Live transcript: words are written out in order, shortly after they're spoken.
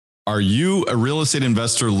Are you a real estate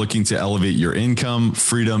investor looking to elevate your income,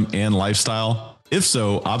 freedom, and lifestyle? If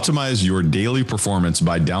so, optimize your daily performance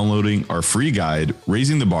by downloading our free guide,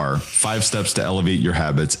 Raising the Bar, 5 Steps to Elevate Your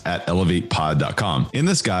Habits at elevatepod.com. In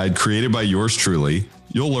this guide, created by yours truly,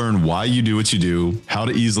 you'll learn why you do what you do, how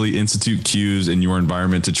to easily institute cues in your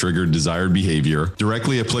environment to trigger desired behavior,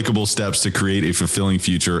 directly applicable steps to create a fulfilling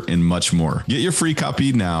future, and much more. Get your free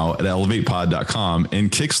copy now at elevatepod.com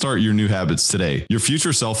and kickstart your new habits today. Your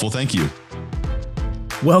future self will thank you.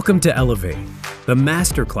 Welcome to Elevate, the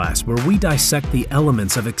masterclass where we dissect the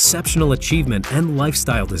elements of exceptional achievement and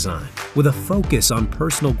lifestyle design with a focus on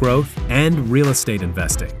personal growth and real estate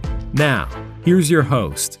investing. Now, here's your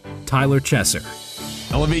host, Tyler Chesser.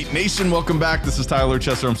 Elevate Nation, welcome back. This is Tyler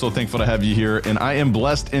Chesser. I'm so thankful to have you here, and I am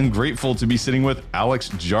blessed and grateful to be sitting with Alex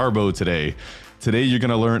Jarboe today. Today, you're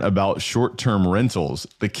going to learn about short-term rentals,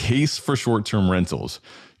 the case for short-term rentals.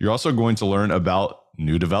 You're also going to learn about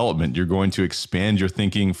new development. You're going to expand your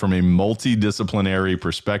thinking from a multidisciplinary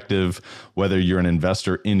perspective, whether you're an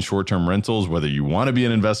investor in short-term rentals, whether you want to be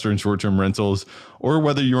an investor in short-term rentals, or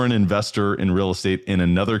whether you're an investor in real estate in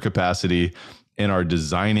another capacity and are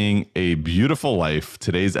designing a beautiful life.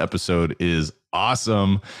 Today's episode is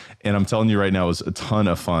awesome. And I'm telling you right now, it's a ton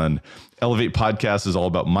of fun. Elevate Podcast is all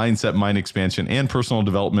about mindset, mind expansion, and personal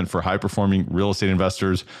development for high-performing real estate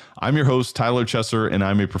investors. I'm your host, Tyler Chesser, and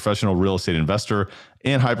I'm a professional real estate investor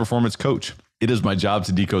and high-performance coach. It is my job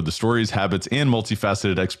to decode the stories, habits, and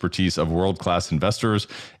multifaceted expertise of world-class investors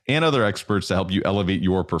and other experts to help you elevate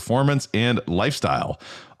your performance and lifestyle.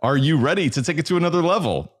 Are you ready to take it to another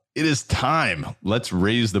level? It is time. Let's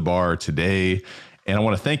raise the bar today. And I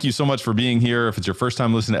want to thank you so much for being here. If it's your first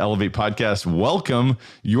time listening to Elevate Podcast, welcome.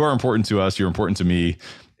 You are important to us. You're important to me.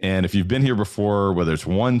 And if you've been here before, whether it's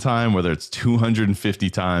one time, whether it's 250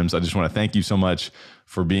 times, I just want to thank you so much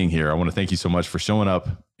for being here. I want to thank you so much for showing up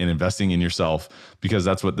and investing in yourself, because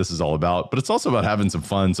that's what this is all about. But it's also about having some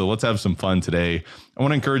fun. So let's have some fun today. I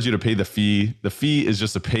want to encourage you to pay the fee. The fee is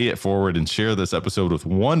just to pay it forward and share this episode with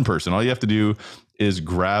one person. All you have to do is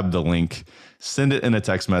grab the link, send it in a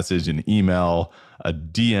text message, an email, a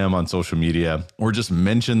DM on social media, or just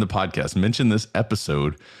mention the podcast, mention this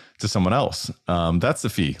episode to someone else. That's the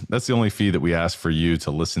fee. That's the only fee that we ask for you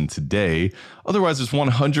to listen today. Otherwise, it's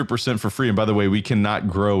 100% for free. And by the way, we cannot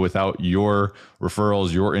grow without your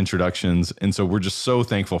referrals, your introductions. And so we're just so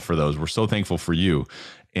thankful for those. We're so thankful for you.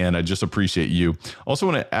 And I just appreciate you. Also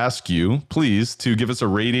want to ask you, please, to give us a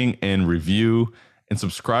rating and review and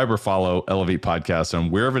subscribe or follow Elevate Podcast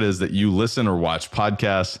on wherever it is that you listen or watch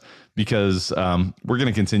podcasts, because we're going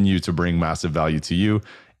to continue to bring massive value to you.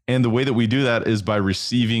 And the way that we do that is by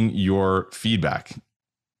receiving your feedback.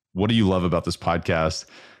 What do you love about this podcast?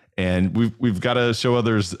 And we've got to show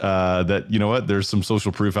others that, you know what, there's some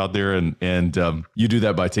social proof out there. And you do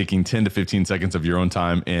that by taking 10 to 15 seconds of your own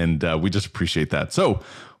time. And we just appreciate that. So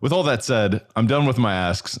with all that said, I'm done with my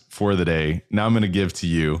asks for the day. Now I'm going to give to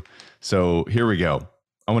you. So here we go.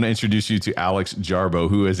 I want to introduce you to Alex Jarboe,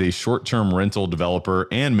 who is a short-term rental developer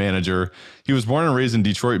and manager. He was born and raised in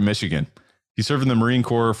Detroit, Michigan. He served in the Marine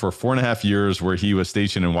Corps for 4.5 years, where he was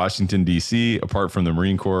stationed in Washington, D.C., apart from the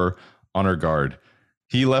Marine Corps Honor Guard.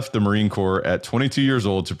 He left the Marine Corps at 22 years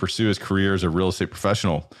old to pursue his career as a real estate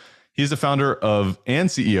professional. He's the founder of and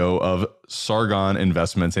CEO of Sargon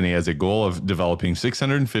Investments, and he has a goal of developing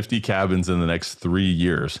 650 cabins in the next 3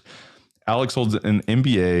 years. Alex holds an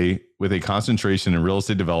MBA with a concentration in real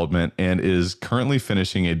estate development and is currently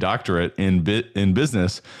finishing a doctorate in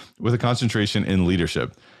business with a concentration in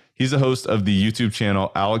leadership. He's the host of the YouTube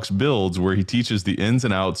channel Alex Builds, where he teaches the ins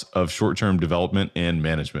and outs of short-term development and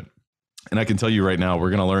management. And I can tell you right now,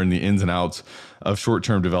 we're going to learn the ins and outs of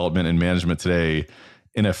short-term development and management today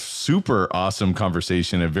in a super awesome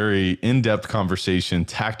conversation, a very in-depth conversation,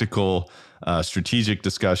 tactical, strategic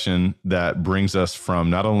discussion that brings us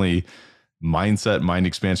from not only mindset, mind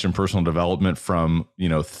expansion, personal development, from,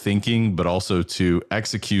 thinking, but also to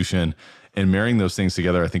execution. And marrying those things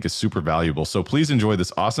together, I think, is super valuable. So please enjoy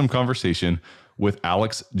this awesome conversation with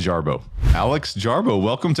Alex Jarboe. Alex Jarboe,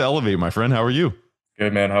 welcome to Elevate, my friend. How are you?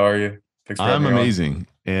 Good, man. How are you? Thanks for having me on. I'm amazing.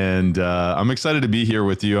 And I'm excited to be here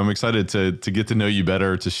with you. I'm excited to get to know you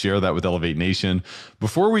better, to share that with Elevate Nation.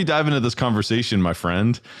 Before we dive into this conversation, my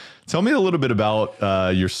friend, tell me a little bit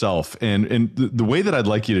about yourself. And the way that I'd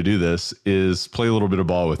like you to do this is play a little bit of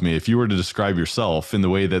ball with me. If you were to describe yourself in the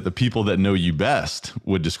way that the people that know you best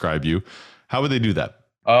would describe you, how would they do that?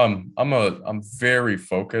 I'm very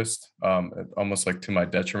focused, almost like to my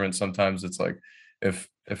detriment. Sometimes it's like, if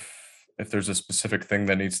there's a specific thing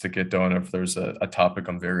that needs to get done, if there's a topic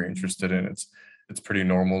I'm very interested in, it's pretty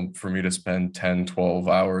normal for me to spend 10, 12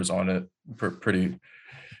 hours on it pretty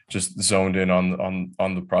just zoned in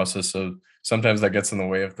on the process. So sometimes that gets in the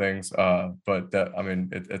way of things. But that, I mean,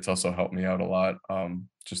 it's also helped me out a lot.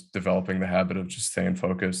 Just developing the habit of just staying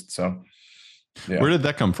focused. So Where yeah. did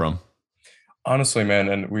that come from? Honestly, man,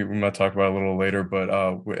 and we might talk about it a little later, but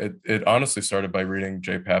it honestly started by reading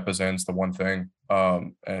Jay Papasan's The One Thing,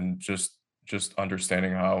 and just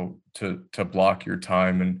understanding how to block your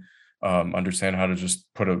time, and understand how to just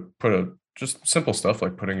put a just simple stuff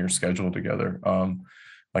like putting your schedule together.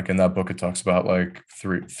 Like in that book, it talks about like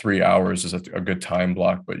three hours is a good time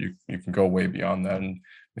block, but you can go way beyond that. And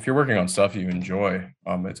if you're working on stuff you enjoy,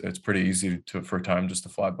 it's pretty easy for time just to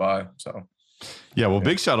fly by. So. Yeah, well, Yeah.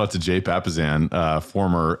 big shout out to Jay Papasan,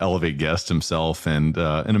 former Elevate guest himself, and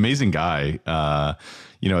an amazing guy.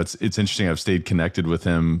 It's interesting. I've stayed connected with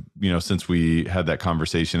him, since we had that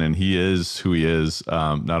conversation, and he is who he is,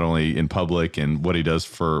 not only in public and what he does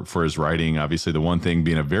for his writing. Obviously, The One Thing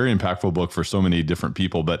being a very impactful book for so many different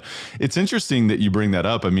people. But it's interesting that you bring that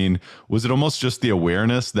up. I mean, was it almost just the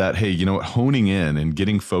awareness that, hey, honing in and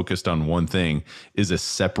getting focused on one thing is a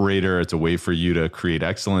separator? It's a way for you to create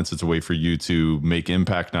excellence. It's a way for you to make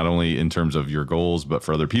impact, not only in terms of your goals, but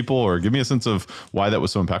for other people. Or give me a sense of why that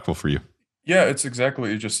was so impactful for you. Yeah, it's exactly what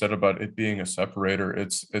you just said about it being a separator.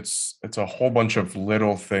 It's a whole bunch of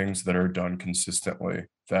little things that are done consistently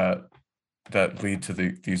that lead to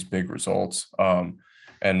these big results.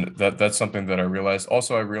 And that's something that I realized.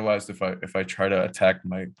 Also, I realized if I try to attack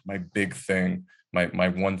my big thing, my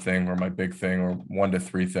one thing or my big thing or 1 to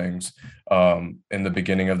 3 things, in the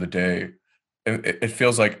beginning of the day, it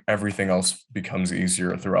feels like everything else becomes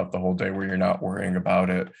easier throughout the whole day, where you're not worrying about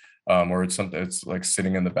it, or it's something, it's like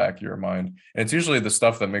sitting in the back of your mind. And it's usually the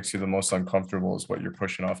stuff that makes you the most uncomfortable is what you're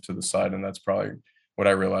pushing off to the side. And that's probably what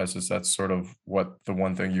I realized, is that's sort of what the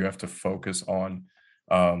one thing you have to focus on.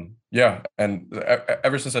 Yeah. And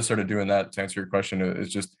ever since I started doing that, to answer your question,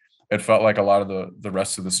 it's just, it felt like a lot of the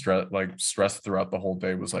rest of the stress throughout the whole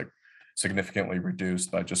day was like significantly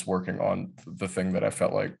reduced by just working on the thing that I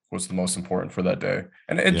felt like was the most important for that day.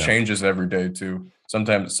 And it Yeah. changes every day too.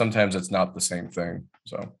 Sometimes it's not the same thing.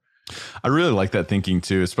 So I really like that thinking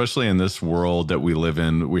too, especially in this world that we live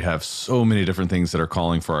in. We have so many different things that are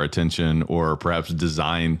calling for our attention, or perhaps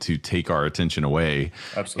designed to take our attention away.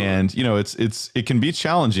 absolutely. And it can be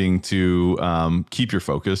challenging to keep your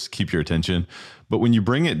focus, keep your attention. But when you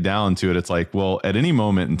bring it down to it, it's like, well, at any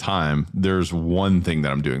moment in time, there's one thing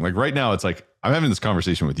that I'm doing. Like right now, it's like I'm having this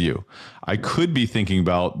conversation with you. I could be thinking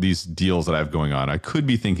about these deals that I have going on. I could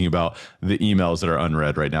be thinking about the emails that are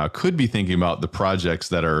unread right now. I could be thinking about the projects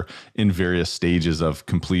that are in various stages of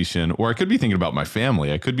completion, or I could be thinking about my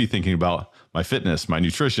family. I could be thinking about my fitness, my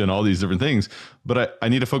nutrition, all these different things. But I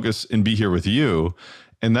need to focus and be here with you.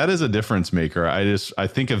 And that is a difference maker. I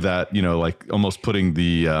think of that, like almost putting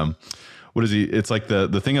the, what is he? It's like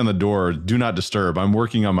the thing on the door, do not disturb. I'm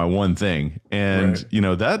working on my one thing. And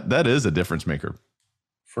Right. that is a difference maker.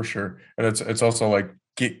 For sure. And it's also like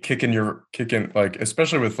kicking, like,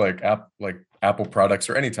 especially with like Apple products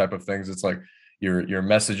or any type of things, it's like your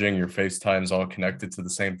messaging, your FaceTime's all connected to the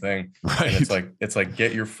same thing. And Right. it's like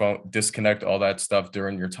get your phone, disconnect all that stuff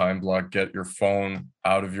during your time block, get your phone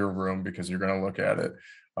out of your room because you're gonna look at it.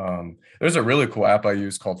 There's a really cool app I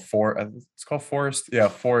use called it's called Forest. Yeah,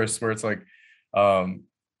 Forest, where it's like,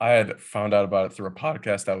 I had found out about it through a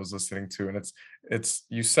podcast I was listening to, and it's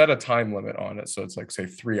you set a time limit on it, so it's like say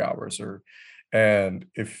 3 hours, and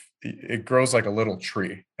if it grows like a little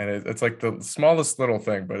tree, and it's like the smallest little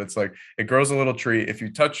thing, but it's like it grows a little tree. If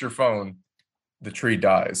you touch your phone, the tree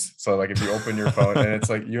dies. So like if you open your phone, and it's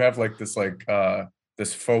like you have like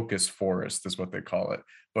this focus forest is what they call it.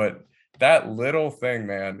 But that little thing,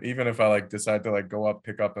 man, even if I like decide to like go up,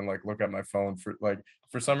 pick up and like look at my phone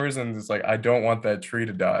for some reason, it's like I don't want that tree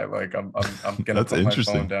to die. Like I'm gonna That's put my phone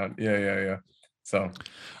interesting. down. Yeah. So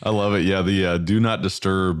I love it. Yeah, the do not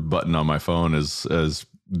disturb button on my phone is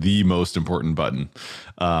the most important button.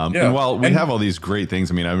 And yeah. while we have And all these great things,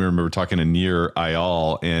 I mean, I remember talking to Nir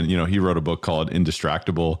Eyal, and he wrote a book called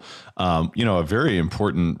Indistractable. A very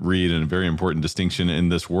important read and a very important distinction in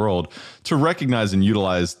this world to recognize and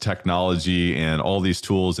utilize technology and all these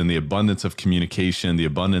tools and the abundance of communication, the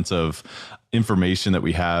abundance of information that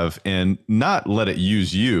we have, and not let it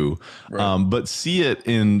use you, right. but see it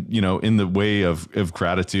in the way of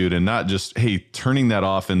gratitude, and not just, hey, turning that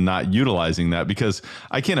off and not utilizing that. Because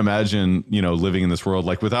I can't imagine living in this world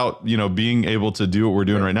like without being able to do what we're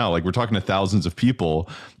doing right now. Like we're talking to thousands of people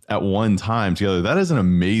at one time together. That is an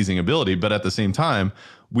amazing ability, but at the same time,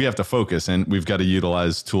 we have to focus, and we've got to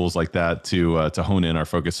utilize tools like that to hone in our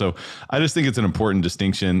focus. So I just think it's an important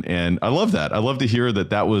distinction, and I love that. I love to hear that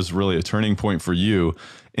that was really a turning point for you,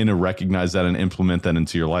 and to recognize that and implement that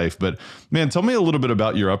into your life. But man, tell me a little bit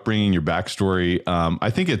about your upbringing, your backstory. I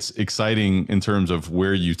think it's exciting in terms of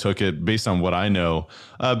where you took it based on what I know.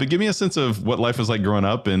 But give me a sense of what life was like growing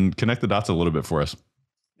up and connect the dots a little bit for us.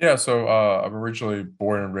 Yeah, so I'm originally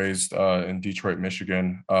born and raised in Detroit,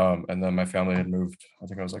 Michigan. And then my family had moved, I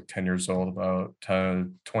think I was like 10 years old, about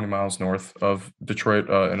 10, 20 miles north of Detroit,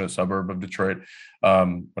 in a suburb of Detroit.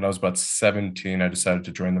 When I was about 17, I decided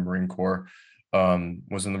to join the Marine Corps.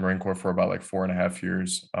 Was in the Marine Corps for about like 4.5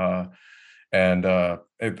 years. I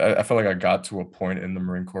felt like I got to a point in the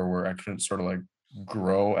Marine Corps where I couldn't sort of like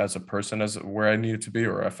grow as a person as where I needed to be,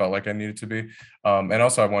 or I felt like I needed to be. And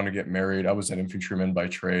also I wanted to get married. I was an infantryman by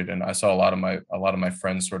trade, and I saw a lot of my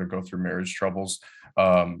friends sort of go through marriage troubles.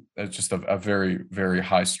 It's just a very, very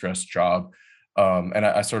high stress job. And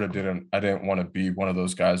I sort of didn't want to be one of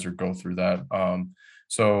those guys or go through that.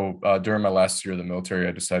 So during my last year of the military,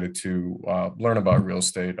 I decided to learn about real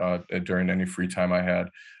estate during any free time I had.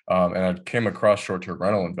 And I came across short-term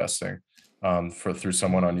rental investing through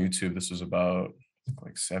someone on YouTube. This was about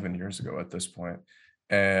like 7 years ago at this point.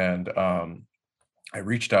 And I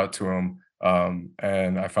reached out to him,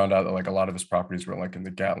 and I found out that like a lot of his properties were like in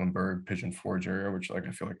the Gatlinburg, Pigeon Forge area, which like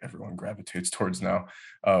I feel like everyone gravitates towards now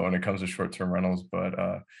when it comes to short-term rentals. But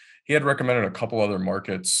he had recommended a couple other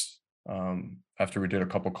markets after we did a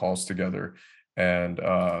couple calls together. And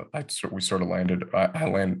we sort of landed. I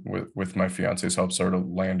landed with my fiance's help, sort of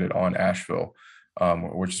landed on Asheville,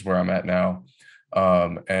 which is where I'm at now.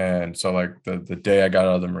 And so like the day I got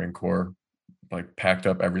out of the Marine Corps, like packed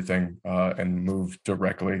up everything and moved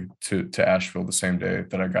directly to Asheville the same day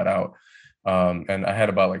that I got out. And I had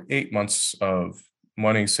about like 8 months of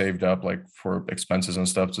money saved up, like for expenses and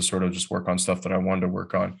stuff, to sort of just work on stuff that I wanted to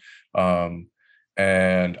work on.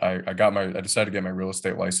 And I decided to get my real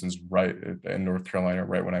estate license right in North Carolina,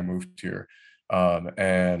 right when I moved here.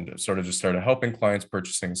 And sort of just started helping clients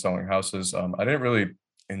purchasing and selling houses. I didn't really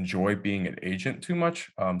enjoy being an agent too much.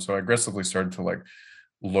 So I aggressively started to like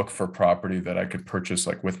look for property that I could purchase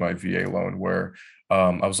like with my VA loan, where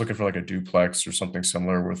I was looking for like a duplex or something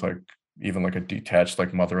similar with like even like a detached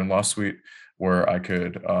like mother-in-law suite, where I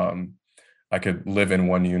could live in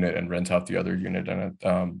one unit and rent out the other unit. And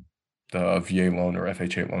the VA loan or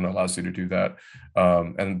FHA loan allows you to do that.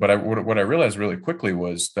 What I realized really quickly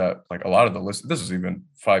was that like a lot of the this was even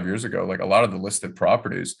 5 years ago, like a lot of the listed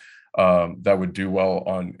properties that would do well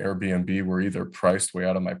on Airbnb were either priced way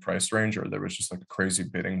out of my price range, or there was just like a crazy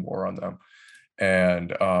bidding war on them.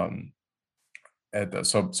 And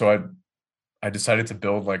I decided to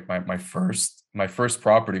build like my first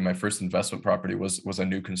property, my first investment property was a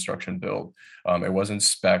new construction build. It wasn't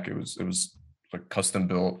spec, it was like custom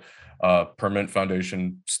built, permanent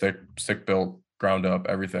foundation, stick built, ground up,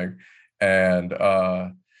 everything. And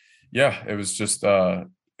yeah, it was just that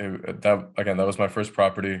was my first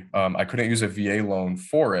property. I couldn't use a VA loan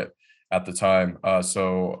for it at the time.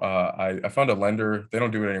 So I found a lender. They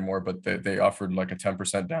don't do it anymore, but they offered like a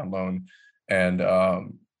 10% down loan. And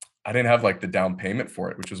I didn't have like the down payment for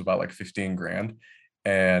it, which was about like 15 grand.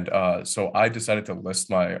 And so I decided to list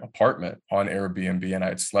my apartment on Airbnb, and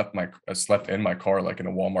I slept in my car like in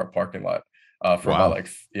a Walmart parking lot Wow.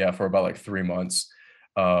 for about like 3 months,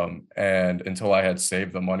 and until I had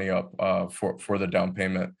saved the money up for the down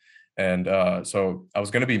payment. And so I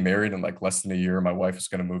was going to be married in like less than a year. My wife was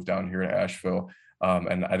going to move down here to Asheville,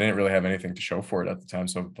 and I didn't really have anything to show for it at the time.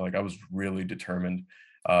 So like I was really determined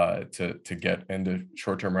to get into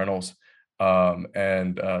short-term rentals.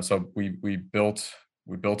 So we built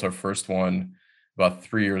our first one about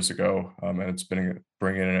 3 years ago, and it's been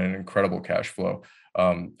bringing in an incredible cash flow.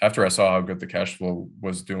 After I saw how good the cash flow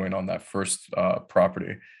was doing on that first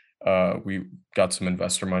property, we got some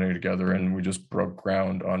investor money together, and we just broke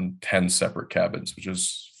ground on 10 separate cabins, which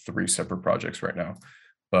is 3 separate projects right now.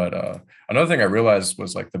 But another thing I realized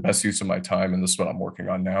was like the best use of my time, and this is what I'm working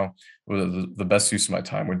on now, was the best use of my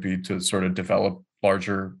time would be to sort of develop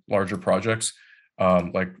larger projects.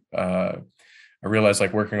 I realized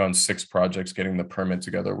like working on 6 projects, getting the permit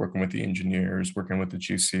together, working with the engineers, working with the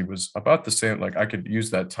GC was about the same. Like I could use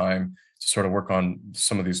that time to sort of work on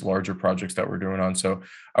some of these larger projects that we're doing on. So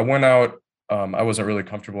I went out. I wasn't really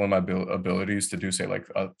comfortable in my abilities to do say like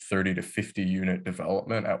a 30 to 50 unit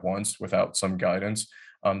development at once without some guidance.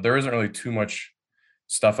 There isn't really too much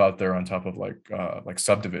stuff out there on top of like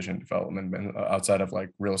subdivision development and outside of like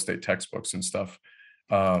real estate textbooks and stuff.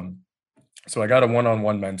 So I got a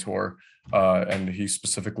one-on-one mentor and he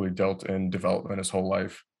specifically dealt in development his whole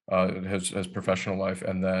life, his professional life.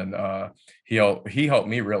 And then he helped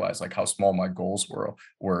me realize like how small my goals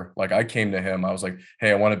were. Like I came to him, I was like,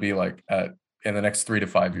 hey, I want to be like in the next 3 to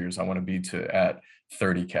 5 years, I want to be at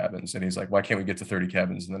 30 cabins. And he's like, why can't we get to 30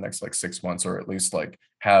 cabins in the next like 6 months, or at least like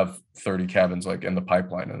have 30 cabins like in the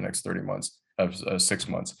pipeline in the next 30 months of 6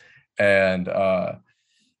 months. And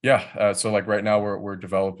so like right now we're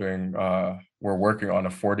developing, we're working on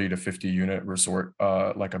a 40 to 50 unit resort,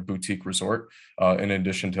 like a boutique resort, in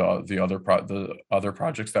addition to the other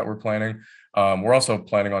projects that we're planning. We're also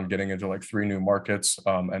planning on getting into like 3 new markets.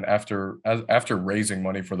 And after raising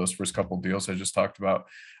money for those first couple of deals I just talked about,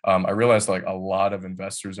 I realized like a lot of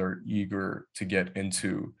investors are eager to get into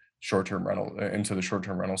the short-term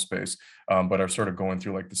rental space, but are sort of going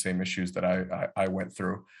through like the same issues that I went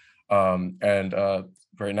through. And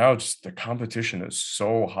right now, just the competition is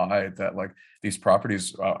so high that like these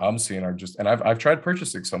properties I'm seeing are just, and I've tried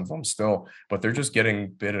purchasing some of them still, but they're just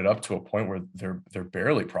getting bidded up to a point where they're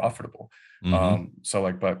barely profitable. So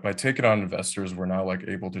like, but by taking on investors, we're now like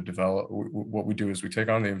able to develop. What we do is we take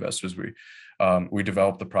on the investors, we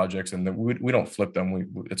develop the projects, and then we don't flip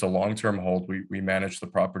them. It's a long-term hold. We manage the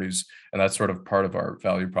properties, and that's sort of part of our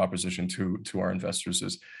value proposition to our investors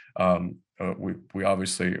is we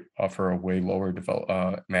obviously offer a way lower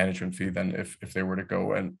management fee than if they were to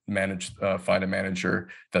go and find a manager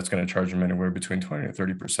that's going to charge them anywhere between 20 to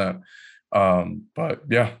 30%. But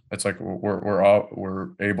yeah, it's like we're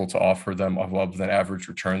able to offer them above than average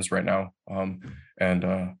returns right now.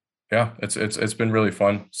 Yeah, it's been really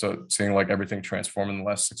fun. So seeing like everything transform in the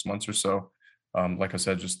last 6 months or so. Like I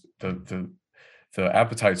said, just the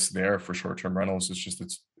appetite's there for short-term rentals. It's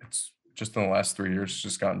just in the last 3 years, it's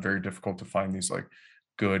just gotten very difficult to find these like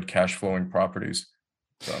good cash flowing properties.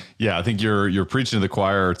 So. Yeah, I think you're preaching to the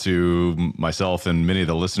choir to myself and many of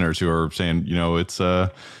the listeners who are saying, it's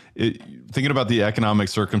thinking about the economic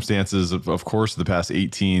circumstances of course, the past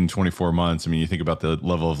 18, 24 months. I mean, you think about the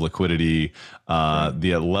level of liquidity,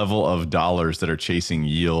 the level of dollars that are chasing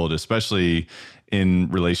yield, especially in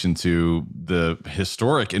relation to the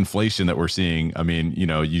historic inflation that we're seeing. I mean,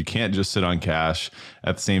 you can't just sit on cash.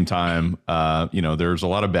 At the same time, there's a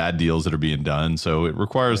lot of bad deals that are being done. So it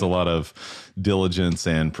requires a lot of diligence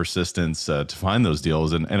and persistence to find those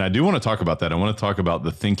deals. And I do want to talk about that. I want to talk about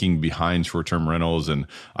the thinking behind short-term rentals and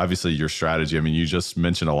obviously your strategy. I mean, you just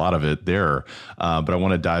mentioned a lot of it there, but I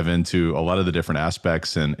want to dive into a lot of the different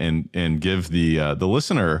aspects and give the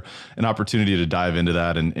listener an opportunity to dive into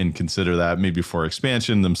that and consider that maybe for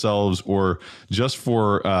expansion themselves or just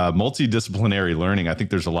for multidisciplinary learning. I think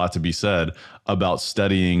there's a lot to be said about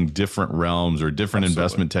studying different realms or different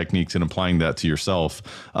investment techniques and applying that to yourself.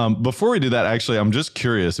 Before we do that, actually, I'm just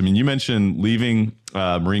curious. I mean, you mentioned leaving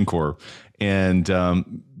Marine Corps and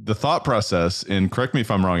the thought process, and correct me if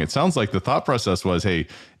I'm wrong, it sounds like the thought process was, hey,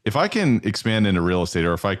 if I can expand into real estate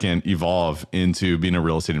or if I can evolve into being a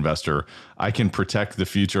real estate investor, I can protect the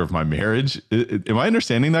future of my marriage. Am I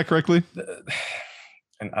understanding that correctly?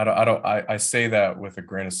 And I say that with a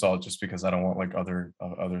grain of salt just because I don't want like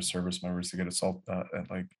other service members to get assault and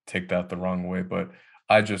like take that the wrong way. But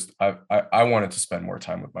I wanted to spend more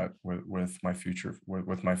time with my future,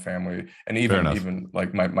 with my family, and even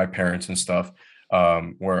like my parents and stuff,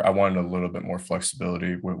 where I wanted a little bit more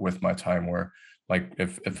flexibility with my time, where like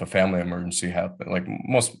if a family emergency happened, like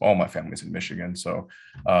all my family's in Michigan. So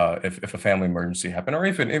if a family emergency happened, or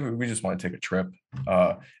if we just want to take a trip,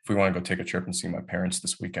 if we want to go take a trip and see my parents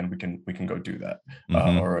this weekend, we can go do that.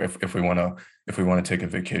 Or if we want to take a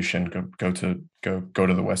vacation, go to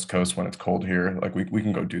the West Coast when it's cold here, like we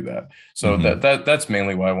can go do that. So that's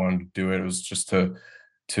mainly why I wanted to do it. It was just to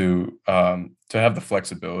have the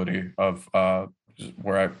flexibility of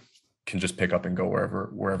where I can just pick up and go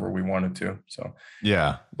wherever we wanted to. So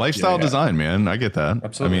yeah, lifestyle design, man. I get that.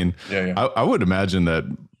 Absolutely. I mean, I would imagine that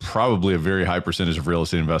probably a very high percentage of real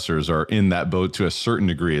estate investors are in that boat to a certain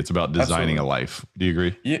degree. It's about designing a life. Do you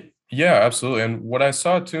agree? Yeah, absolutely. And what I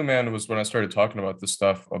saw too, man, was when I started talking about this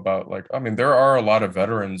stuff about like, I mean, there are a lot of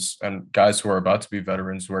veterans and guys who are about to be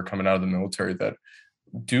veterans who are coming out of the military that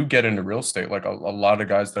do get into real estate. Like a lot of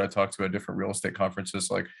guys that I talk to at different real estate conferences,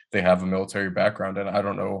 like they have a military background, and I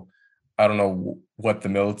don't know why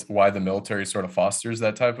the military sort of fosters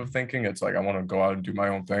that type of thinking. It's like, I want to go out and do my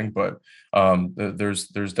own thing. But there's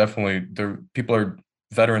definitely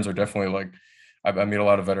veterans are definitely like, I meet a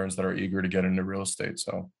lot of veterans that are eager to get into real estate.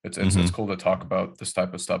 So it's cool to talk about this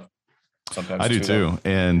type of stuff. Sometimes I do too.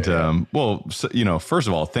 And well, so, first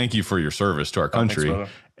of all, thank you for your service to our country.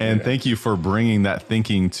 And Yeah. thank you for bringing that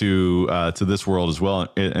thinking to this world as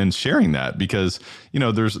well, and sharing that, because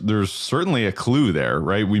there's certainly a clue there,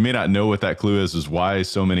 right? We may not know what that clue is why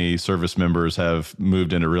so many service members have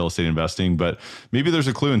moved into real estate investing, but maybe there's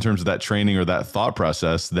a clue in terms of that training or that thought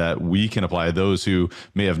process that we can apply. Those who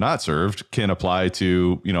may have not served can apply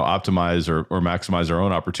to optimize or maximize our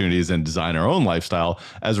own opportunities and design our own lifestyle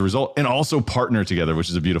as a result, and also partner together, which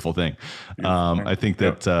is a beautiful thing. Beautiful thing. I think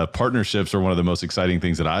Yep. that partnerships are one of the most exciting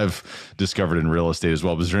things that I've discovered in real estate as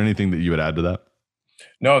well. Was there anything that you would add to that?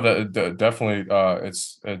 No, definitely.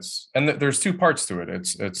 There's two parts to it.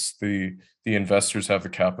 It's the investors have the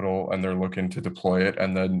capital and they're looking to deploy it,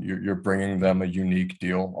 and then you're bringing them a unique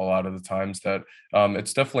deal. A lot of the times that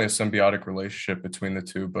it's definitely a symbiotic relationship between the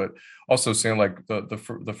two. But also seeing like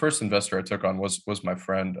the first investor I took on was my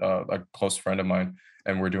friend, a close friend of mine,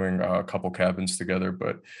 and we're doing a couple cabins together.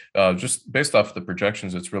 But just based off the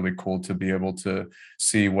projections, it's really cool to be able to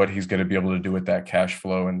see what he's going to be able to do with that cash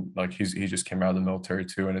flow. And like he just came out of the military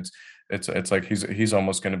too, and it's like he's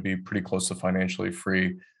almost going to be pretty close to financially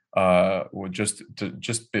free with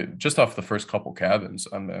just off the first couple cabins,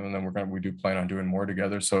 and then we do plan on doing more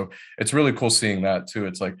together. So it's really cool seeing that too.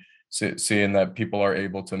 It's like seeing that people are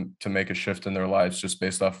able to make a shift in their lives just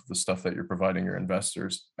based off of the stuff that you're providing your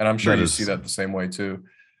investors. And I'm sure That you see is, that the same way too.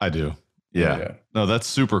 I do. Yeah, Yeah. yeah. No, that's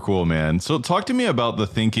super cool, man. So talk to me about the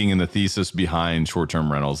thinking and the thesis behind short-term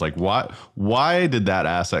rentals. Like why did that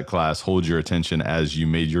asset class hold your attention as you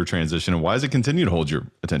made your transition, and why does it continue to hold your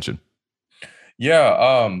attention?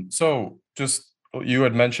 Yeah. So just you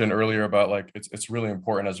had mentioned earlier about like it's really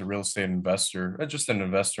important as a real estate investor, just an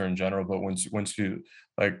investor in general. But once you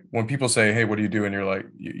like when people say, "Hey, what do you do?" and you're like,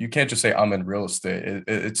 you can't just say I'm in real estate.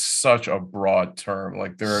 It's such a broad term.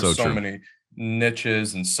 Like there are So so true. many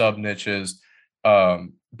niches and sub niches.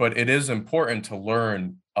 But it is important to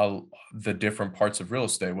learn the different parts of real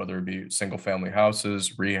estate, whether it be single family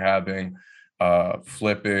houses, rehabbing,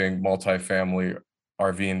 flipping, multifamily,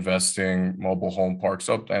 RV investing, mobile home parks,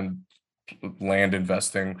 up and land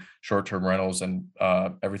investing, short-term rentals, and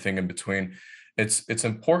everything in between. It's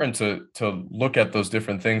important to look at those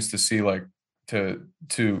different things to see like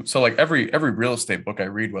so like every real estate book I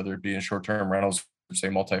read, whether it be in short-term rentals or say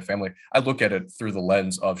multifamily, I look at it through the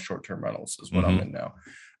lens of short-term rentals is what I'm Hmm. in now.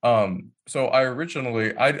 So I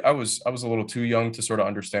originally I was a little too young to sort of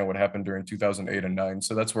understand what happened during 2008 and 9.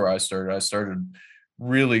 So that's where I started. I started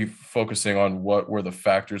really focusing on what were the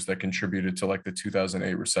factors that contributed to like the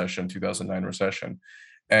 2008 recession, 2009 recession.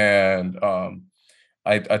 And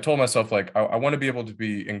I told myself like I want to be able to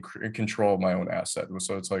be in control of my own asset.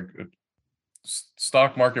 So it's like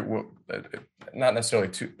stock market, not necessarily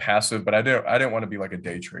too passive, but I didn't want to be like a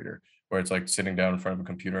day trader where it's like sitting down in front of a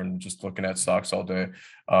computer and just looking at stocks all day.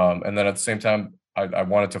 And then at the same time, I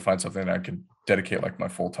wanted to find something that I could dedicate like my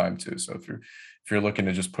full time to. So if you're looking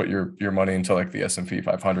to just put your money into like the S&P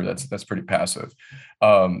 500, that's pretty passive.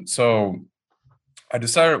 So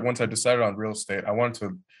once I decided on real estate, I wanted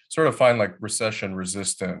to sort of find like recession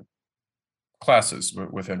resistant classes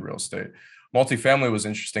within real estate. Multifamily was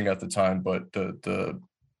interesting at the time, but the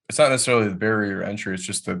it's not necessarily the barrier to entry. It's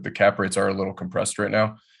just that the cap rates are a little compressed right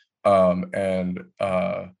now. And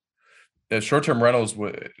the short-term rentals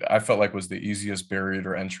I felt like was the easiest barrier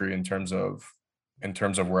to entry in terms of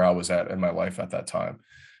where I was at in my life at that time.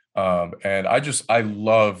 And I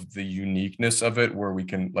love the uniqueness of it, where we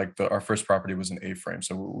can like our first property was an A-frame,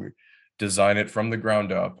 so we design it from the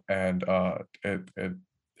ground up, and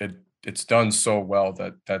it's done so well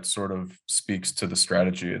that sort of speaks to the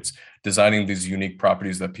strategy. It's designing these unique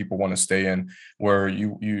properties that people want to stay in, where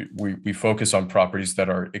we focus on properties that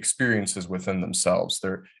are experiences within themselves.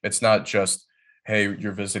 It's not just, hey,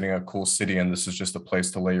 you're visiting a cool city and this is just a place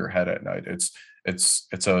to lay your head at night. We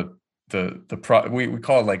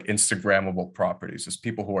call it like Instagrammable properties. It's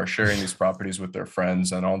people who are sharing these properties with their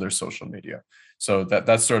friends and on their social media. So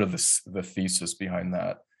that's sort of the thesis behind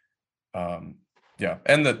that. Yeah,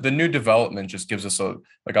 and the new development just gives us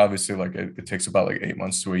like obviously like it takes about like 8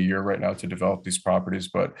 months to a year right now to develop these properties,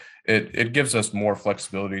 but it gives us more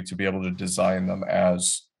flexibility to be able to design them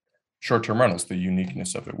as short-term rentals. The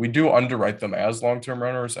uniqueness of it, we do underwrite them as long-term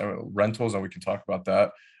rentals, and we can talk about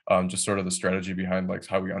that. Just sort of the strategy behind like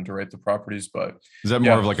how we underwrite the properties, but Is that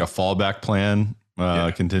more yeah, of like a fallback plan,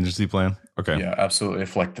 yeah, contingency plan? Okay. yeah, absolutely.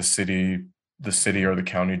 If like the city or the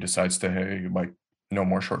county decides to, hey, like no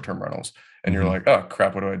more short-term rentals, and you're Mhm. like, oh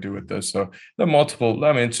crap, what do I do with this? So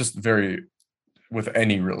it's just very, with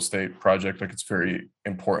any real estate project, like it's very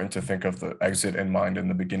important to think of the exit in mind in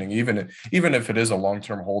the beginning, even if it is a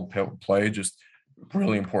long-term hold play, just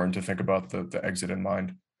really important to think about the exit in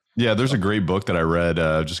mind. Yeah, there's a great book that I read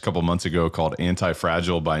just a couple months ago called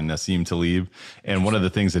Anti-Fragile by Nassim Taleb. And one of the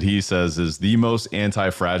things that he says is the most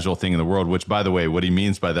anti-fragile thing in the world, which, by the way, what he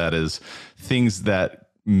means by that is things that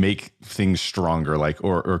make things stronger, like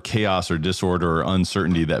or chaos or disorder or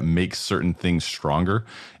uncertainty that makes certain things stronger.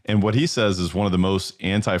 And what he says is one of the most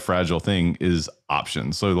anti-fragile thing is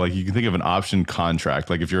options. So like you can think of an option contract.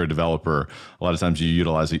 Like if you're a developer, a lot of times you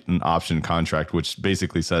utilize an option contract, which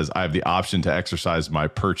basically says I have the option to exercise my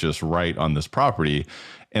purchase right on this property.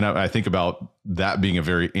 And I think about that being a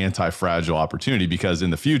very anti-fragile opportunity because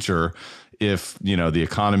in the future, if the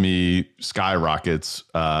economy skyrockets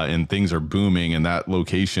and things are booming and that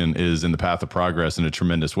location is in the path of progress in a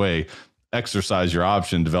tremendous way, exercise your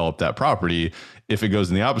option, develop that property. If it goes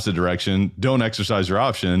in the opposite direction, don't exercise your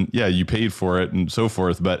option. Yeah, you paid for it and so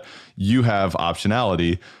forth, but you have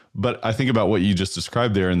optionality. But I think about what you just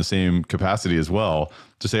described there in the same capacity as well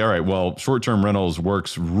to say, all right, well, short-term rentals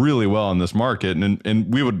works really well in this market.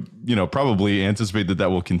 And we would, probably anticipate that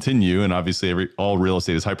will continue. And obviously all real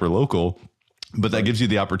estate is hyper local, but that gives you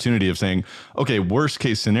the opportunity of saying, okay, worst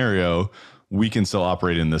case scenario, we can still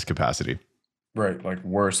operate in this capacity. Right. Like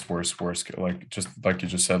worst. Like just like you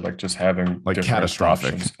just said, like just having like different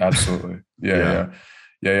catastrophic. options. Absolutely. Yeah.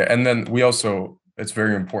 And then we also, it's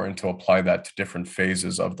very important to apply that to different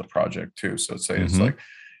phases of the project too. So say it's like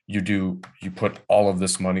you put all of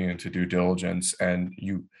this money into due diligence and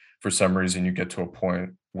for some reason you get to a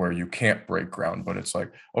point where you can't break ground, but it's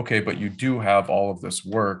like, okay, but you do have all of this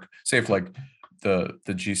work. Say if like the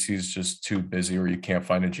GC is just too busy or you can't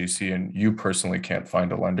find a GC and you personally can't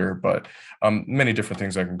find a lender, but many different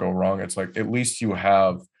things that can go wrong. It's like, at least you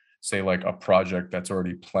have, say like a project that's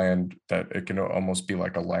already planned that it can almost be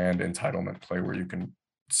like a land entitlement play where you can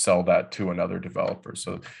sell that to another developer.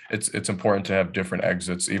 So it's important to have different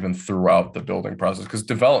exits even throughout the building process because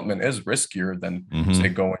development is riskier than say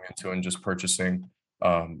going into and just purchasing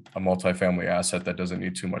a multifamily asset that doesn't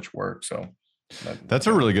need too much work. So that's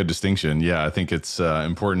a really good distinction. Yeah, I think it's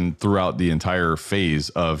important throughout the entire phase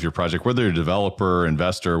of your project, whether you're a developer,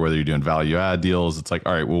 investor, whether you're doing value add deals. It's like,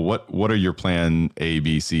 all right, well, what are your plan A,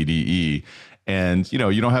 B, C, D, E? And, you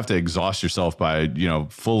don't have to exhaust yourself by,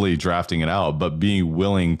 fully drafting it out, but being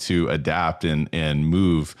willing to adapt and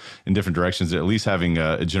move in different directions, at least having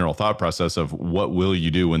a general thought process of what will you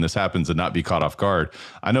do when this happens and not be caught off guard.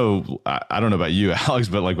 I don't know about you, Alex,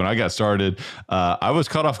 but like when I got started, I was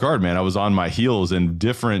caught off guard, man. I was on my heels in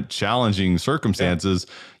different challenging circumstances.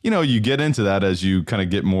 Yeah. You get into that as you kind of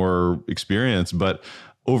get more experience, but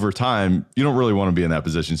over time, you don't really want to be in that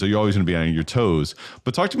position. So you're always going to be on your toes.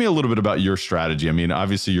 But talk to me a little bit about your strategy. I mean,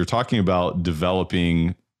 obviously you're talking about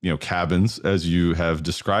developing, cabins as you have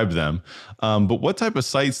described them. But what type of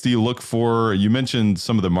sites do you look for? You mentioned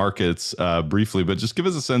some of the markets briefly, but just give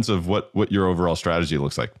us a sense of what your overall strategy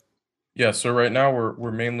looks like. Yeah, so right now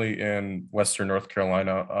we're mainly in Western North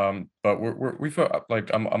Carolina, but we feel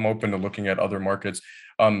like I'm open to looking at other markets.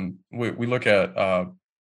 We look at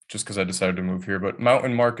just because I decided to move here, but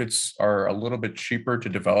mountain markets are a little bit cheaper to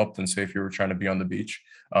develop than say if you were trying to be on the beach.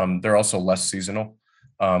 They're also less seasonal.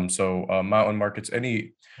 So mountain markets,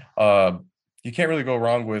 you can't really go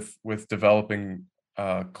wrong with developing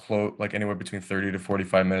like anywhere between 30 to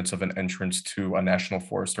 45 minutes of an entrance to a national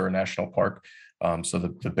forest or a national park. So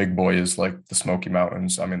the big boy is like the Smoky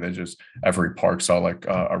Mountains. I mean, every park saw like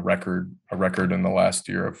a record in the last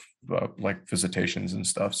year of like visitations and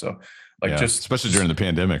stuff. So like especially during the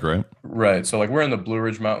pandemic, right? Right. So like we're in the Blue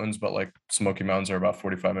Ridge Mountains, but like Smoky Mountains are about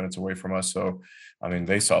 45 minutes away from us. So, I mean,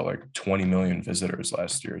 they saw like 20 million visitors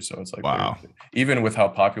last year. So it's like, wow. Even with how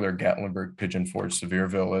popular Gatlinburg, Pigeon Forge,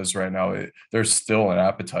 Sevierville is right now, there's still an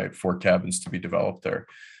appetite for cabins to be developed there.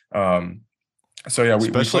 So yeah,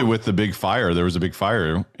 especially with the big fire, there was a big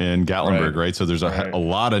fire in Gatlinburg, right? So there's a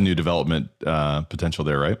lot of new development potential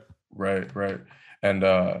there, right? Right. And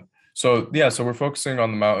so we're focusing on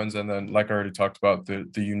the mountains, and then like I already talked about the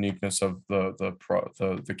uniqueness of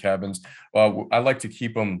the cabins. Well, I like to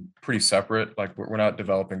keep them pretty separate. Like we're not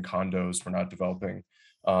developing condos, we're not developing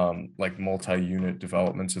like multi-unit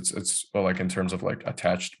developments. It's like in terms of like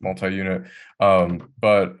attached multi-unit,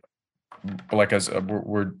 but like as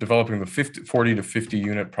we're developing the 40 to 50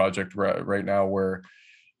 unit project right now where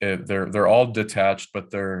they're all detached,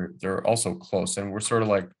 but they're also close, and we're sort of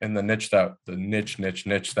like in the niche that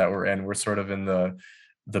we're in. We're sort of in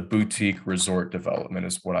the boutique resort development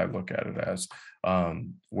is what I look at it as,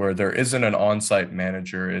 where there isn't an on-site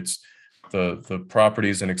manager. It's the property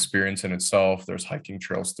is an experience in itself. There's hiking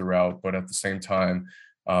trails throughout, but at the same time,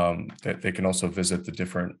 They can also visit the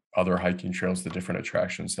different other hiking trails, the different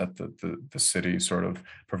attractions that the city sort of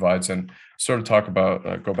provides. And sort of talk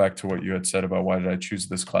about, go back to what you had said about why did I choose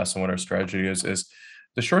this class and what our strategy is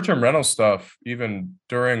the short-term rental stuff, even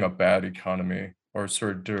during a bad economy or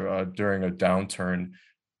during a downturn,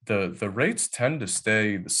 the rates tend to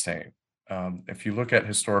stay the same. If you look at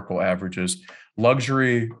historical averages,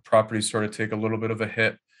 luxury properties sort of take a little bit of a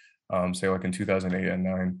hit, say like in 2008 and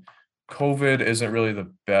 9. COVID isn't really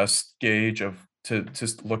the best gauge of to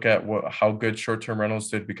look at how good short-term rentals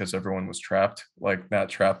did because everyone was trapped, like not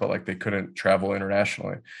trapped, but like they couldn't travel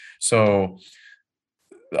internationally. So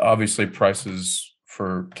obviously prices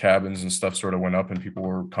for cabins and stuff sort of went up and people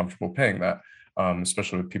were comfortable paying that,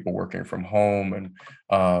 especially with people working from home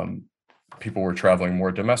and people were traveling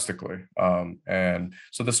more domestically. And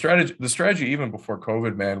so the strategy even before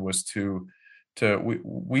COVID, man, was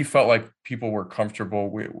we felt like people were comfortable.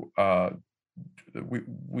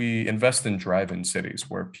 We invest in drive-in cities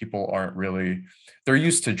where people aren't really, they're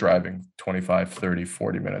used to driving 25, 30,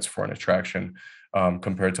 40 minutes for an attraction,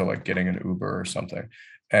 compared to like getting an Uber or something.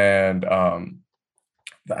 And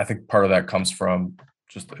I think part of that comes from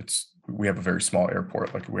just we have a very small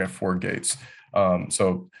airport, like we have 4 gates.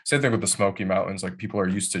 So same thing with the Smoky Mountains, like people are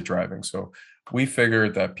used to driving. So we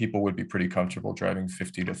figured that people would be pretty comfortable driving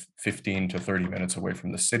 15 to 30 minutes away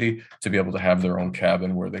from the city to be able to have their own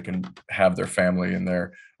cabin where they can have their family in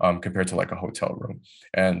there, compared to like a hotel room.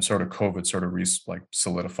 And sort of COVID sort of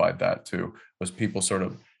solidified that too, was people sort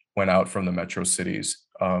of went out from the metro cities,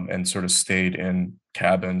 and sort of stayed in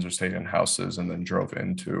cabins or stayed in houses and then drove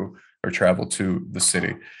into or traveled to the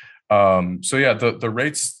city. So yeah, the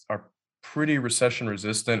rates are pretty recession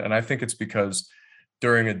resistant. And I think it's because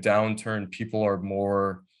during a downturn, people are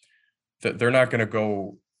more that they're not going to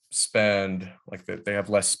go spend like that. They have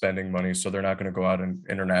less spending money. So they're not going to go out and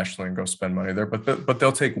internationally and go spend money there, but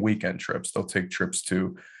they'll take weekend trips. They'll take trips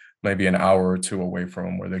to maybe an hour or two away from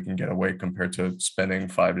them where they can get away compared to spending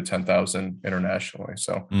 5 to 10,000 internationally.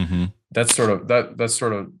 So that's sort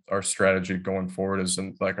of our strategy going forward is,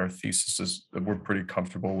 and like our thesis is that we're pretty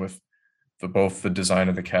comfortable with both the design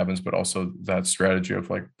of the cabins, but also that strategy of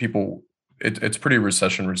like people, it's pretty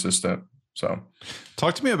recession resistant. So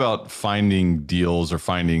talk to me about finding deals or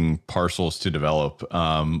finding parcels to develop.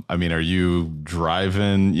 I mean, are you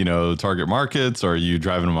driving, target markets? Or are you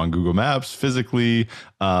driving them on Google Maps physically?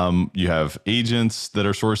 You have agents that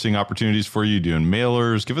are sourcing opportunities for you, doing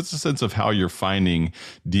mailers. Give us a sense of how you're finding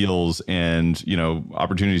deals and,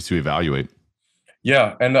 opportunities to evaluate.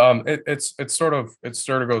 Yeah. And it sort of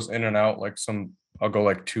goes in and out. Like I'll go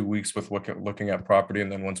like 2 weeks with looking at property.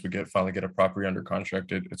 And then once we finally get a property under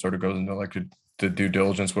contract, it sort of goes into like the due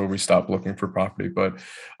diligence where we stop looking for property. But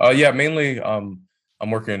yeah, mainly I'm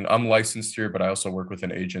licensed here, but I also work with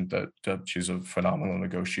an agent that she's a phenomenal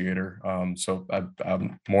negotiator. So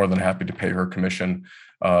I'm more than happy to pay her commission,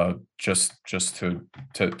 just to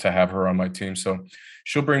have her on my team. So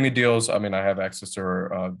she'll bring me deals. I mean, I have access to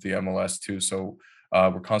her, the MLS too. So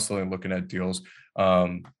we're constantly looking at deals.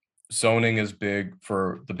 Zoning is big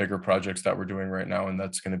for the bigger projects that we're doing right now, and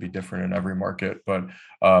that's going to be different in every market. But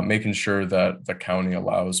making sure that the county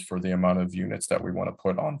allows for the amount of units that we want to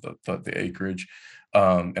put on the acreage.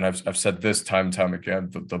 And I've said this time and time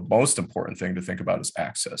again, the most important thing to think about is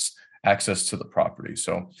access to the property.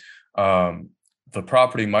 So the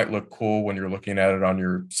property might look cool when you're looking at it on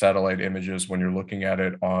your satellite images, when you're looking at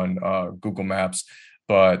it on Google Maps,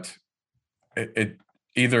 but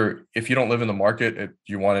either if you don't live in the market,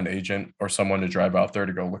 you want an agent or someone to drive out there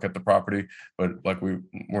to go look at the property. But like we're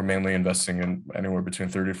mainly investing in anywhere between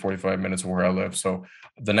 30 to 45 minutes of where I live. So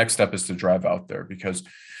the next step is to drive out there, because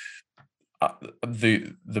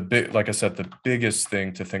like I said, the biggest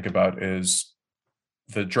thing to think about is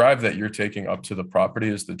the drive that you're taking up to the property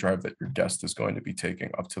is the drive that your guest is going to be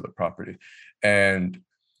taking up to the property. And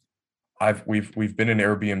we've been in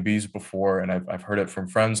Airbnbs before, and I've heard it from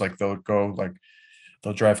friends, like they'll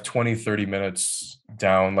drive 20, 30 minutes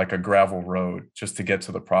down like a gravel road just to get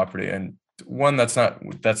to the property. And one, that's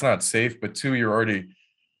not safe, but two, you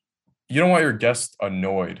don't want your guests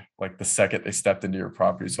annoyed like the second they stepped into your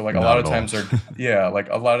property. So like a lot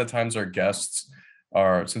of times our guests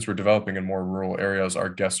are, since we're developing in more rural areas, our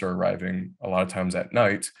guests are arriving a lot of times at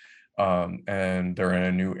night, and they're in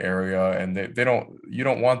a new area, and you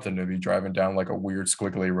don't want them to be driving down like a weird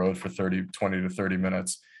squiggly road for 20 to 30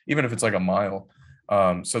 minutes, even if it's like a mile.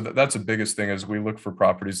 So that's the biggest thing, is we look for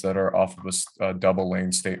properties that are off of a double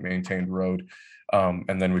lane state maintained road.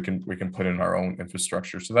 And then we can put in our own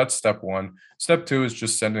infrastructure. So that's step one. Step two is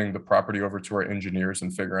just sending the property over to our engineers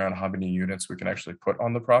and figuring out how many units we can actually put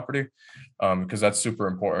on the property, because that's super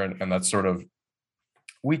important. And that's sort of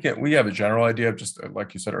we have a general idea of, just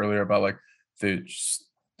like you said earlier, about like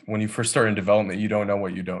when you first start in development, you don't know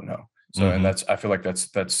what you don't know. So, and I feel like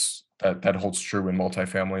that holds true in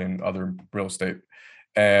multifamily and other real estate.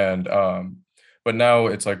 And but now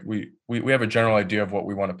it's like we have a general idea of what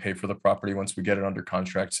we want to pay for the property. Once we get it under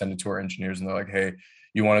contract, send it to our engineers, and they're like, hey,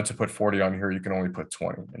 you wanted to put 40 on here, you can only put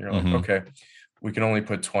 20. And you're like, okay, we can only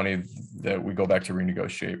put 20, that we go back to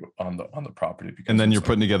renegotiate on the property. And then you're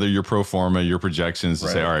putting together your pro forma, your projections to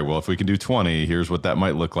say, all right, well, if we can do 20, here's what that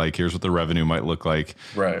might look like. Here's what the revenue might look like,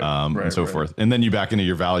 and so forth. And then you back into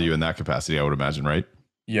your value in that capacity, I would imagine, right?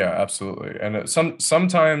 Yeah, absolutely. And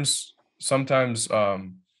sometimes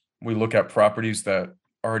we look at properties that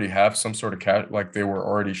already have some sort of cash, like they were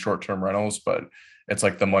already short-term rentals, but it's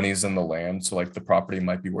like the money's in the land. So like the property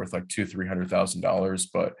might be worth like $200,000-$300,000,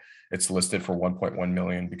 but it's listed for 1.1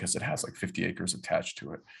 million because it has like 50 acres attached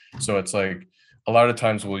to it. So it's like a lot of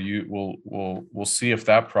times we'll see if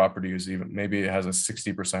that property is even, maybe it has a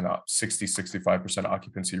 65%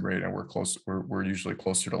 occupancy rate, and we're usually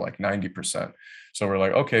closer to like 90%. So we're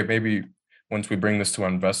like, okay, maybe once we bring this to our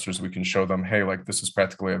investors, we can show them, hey, like this is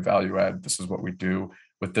practically a value add. This is what we do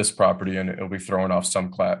with this property, and it'll be throwing off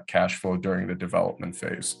some cash flow during the development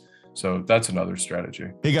phase. So that's another strategy.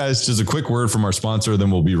 Hey guys, just a quick word from our sponsor, then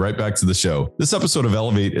we'll be right back to the show. This episode of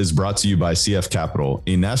Elevate is brought to you by CF Capital,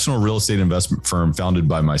 a national real estate investment firm founded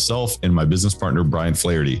by myself and my business partner, Brian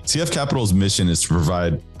Flaherty. CF Capital's mission is to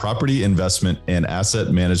provide property investment and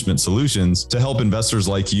asset management solutions to help investors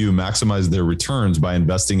like you maximize their returns by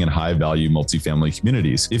investing in high-value multifamily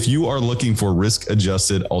communities. If you are looking for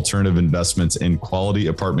risk-adjusted alternative investments in quality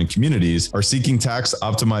apartment communities, are seeking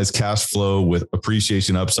tax-optimized cash flow with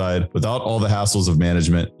appreciation upside, without all the hassles of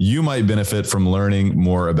management, you might benefit from learning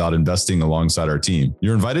more about investing alongside our team.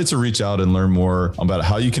 You're invited to reach out and learn more about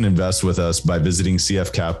how you can invest with us by visiting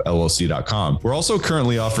cfcapllc.com. We're also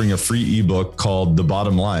currently offering a free ebook called The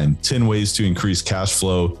Bottom Line, 10 Ways to Increase Cash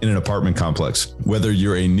Flow in an Apartment Complex. Whether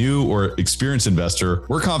you're a new or experienced investor,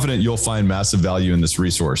 we're confident you'll find massive value in this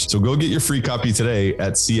resource. So go get your free copy today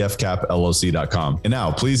at cfcapllc.com. And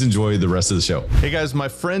now, please enjoy the rest of the show. Hey guys, my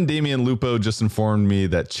friend Damian Lupo just informed me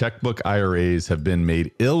that checkbook IRAs have been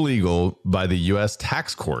made illegal by the U.S.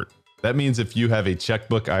 tax court. That means if you have a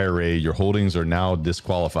checkbook IRA, your holdings are now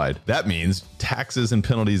disqualified. That means taxes and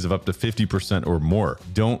penalties of up to 50% or more.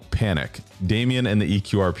 Don't panic. Damian and the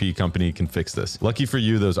EQRP company can fix this. Lucky for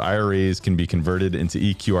you, those IRAs can be converted into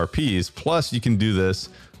EQRPs. Plus, you can do this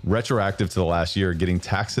retroactive to the last year, getting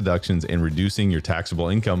tax deductions and reducing your taxable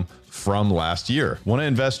income from last year. Want to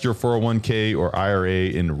invest your 401k or IRA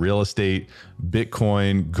in real estate,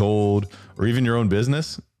 Bitcoin, gold, or even your own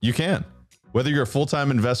business? You can. Whether you're a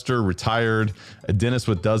full-time investor, retired, a dentist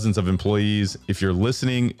with dozens of employees, if you're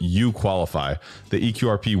listening, you qualify. The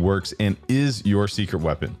EQRP works and is your secret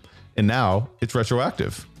weapon. And now it's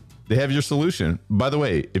retroactive. They have your solution. By the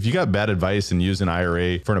way, if you got bad advice and use an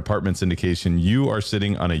IRA for an apartment syndication, you are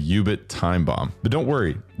sitting on a UBIT time bomb. But don't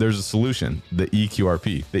worry, there's a solution, the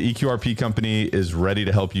EQRP. The EQRP company is ready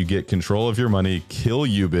to help you get control of your money, kill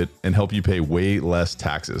UBIT, and help you pay way less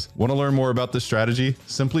taxes. Want to learn more about this strategy?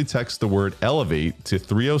 Simply text the word ELEVATE to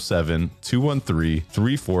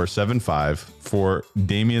 307-213-3475 for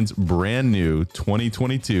Damian's brand new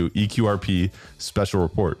 2022 EQRP special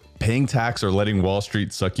report. Paying tax or letting Wall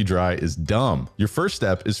Street suck you dry is dumb. Your first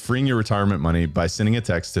step is freeing your retirement money by sending a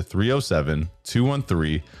text to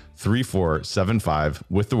 307-213-3475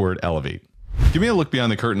 with the word ELEVATE. Give me a look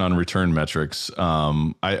behind the curtain on return metrics.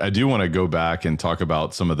 I do want to go back and talk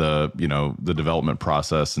about some of the, the development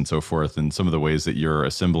process and so forth, and some of the ways that you're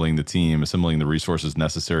assembling the team, assembling the resources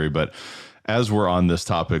necessary. But as we're on this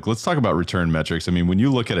topic, let's talk about return metrics. I mean, when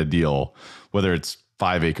you look at a deal, whether it's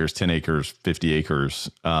 5 acres, 10 acres, 50 acres,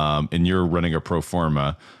 and you're running a pro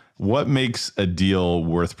forma, what makes a deal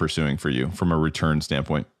worth pursuing for you from a return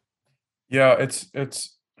standpoint? Yeah, it's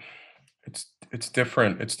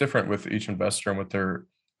different. It's different with each investor and what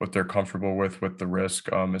they're comfortable with the risk,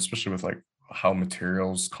 especially with like how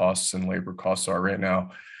materials costs and labor costs are right now.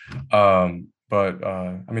 But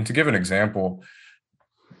I mean, to give an example,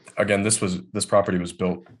 again, this property was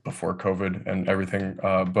built before COVID and everything,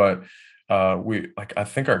 but I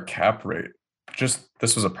think our cap rate, this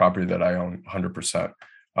was a property that I own 100%.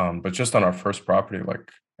 But just on our first property,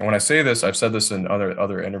 and when I say this, I've said this in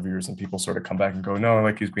other interviews, and people sort of come back and go, no,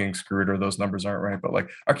 like he's being screwed or those numbers aren't right. But like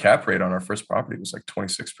our cap rate on our first property was like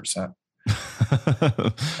 26%.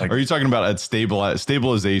 Are you talking about at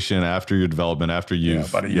stabilization after your development, after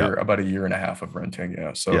you've about a year and a half of renting?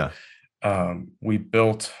 Yeah. So we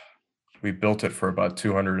built it for about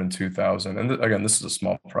 $202,000. And again, this is a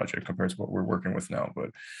small project compared to what we're working with now,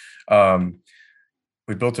 but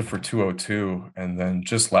we built it for 202, and then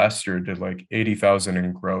just last year did like 80,000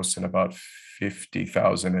 in gross and about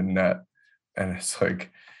 50,000 in net. And it's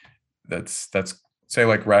like that's say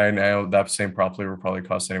like right now that same property will probably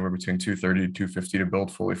cost anywhere between 230 to 250 to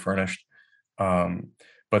build fully furnished. Um,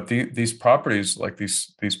 but these properties, like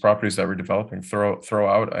these properties that we're developing, throw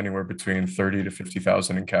out anywhere between 30 to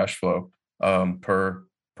 50,000 in cash flow per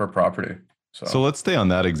property. So let's stay on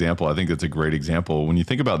that example. I think that's a great example. When you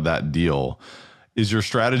think about that deal, is your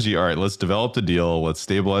strategy, all right, let's develop the deal, let's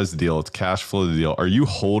stabilize the deal, let's cash flow the deal. Are you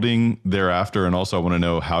holding thereafter? And also I want to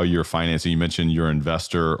know how you're financing. You mentioned you're an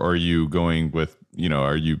investor. Are you going with,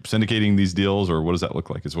 are you syndicating these deals, or what does that look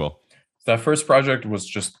like as well? That first project was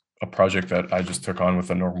just a project that I just took on with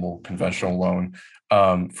a normal conventional loan.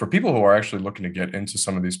 For people who are actually looking to get into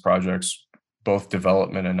some of these projects, both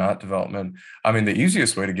development and not development, I mean, the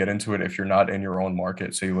easiest way to get into it, if you're not in your own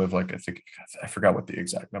market, so you live like, I forgot what the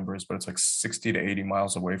exact number is, but it's like 60 to 80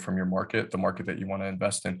 miles away from your market, the market that you want to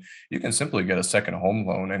invest in, you can simply get a second home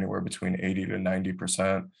loan anywhere between 80 to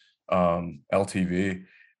 90% LTV.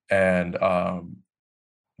 And,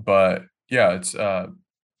 but yeah, it's the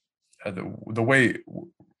way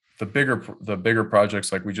the bigger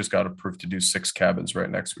projects, like we just got approved to do 6 cabins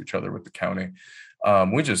right next to each other with the county.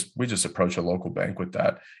 We just approach a local bank with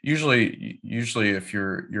that. Usually if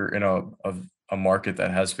you're in a market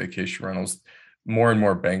that has vacation rentals, more and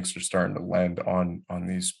more banks are starting to lend on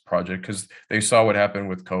these projects because they saw what happened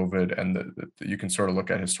with COVID, and you can sort of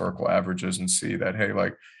look at historical averages and see that, hey,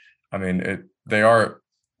 like, I mean,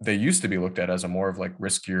 they used to be looked at as a more of like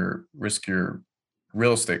riskier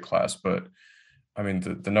real estate class, but I mean,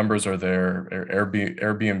 the numbers are there.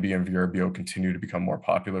 Airbnb and VRBO continue to become more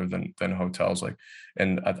popular than hotels. Like,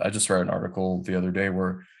 and I just read an article the other day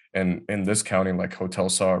where in this county, like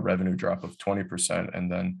hotels saw a revenue drop of 20%,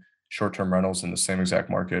 and then short-term rentals in the same exact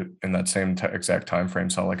market in that same exact time frame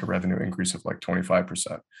saw like a revenue increase of like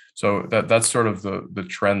 25%. So that's sort of the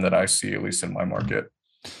trend that I see, at least in my market.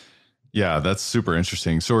 Yeah, that's super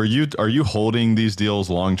interesting. So are you holding these deals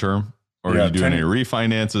long term? Or are you doing any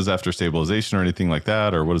refinances after stabilization or anything like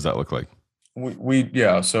that? Or what does that look like?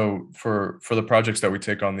 Yeah. So for the projects that we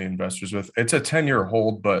take on the investors with, it's a 10-year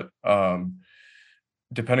hold, but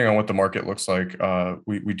depending on what the market looks like,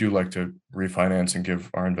 we do like to refinance and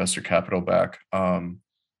give our investor capital back.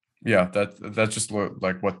 Yeah, that's just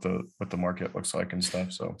like what the market looks like and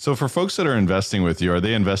stuff. So for folks that are investing with you, are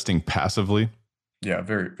they investing passively? Yeah,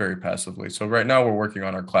 very, very passively. So right now we're working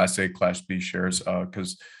on our Class A, Class B shares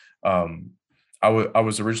because I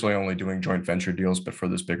was originally only doing joint venture deals, but for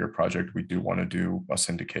this bigger project, we do want to do a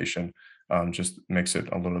syndication. Just makes it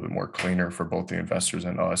a little bit more cleaner for both the investors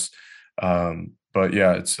and us. But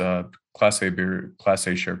yeah, it's Class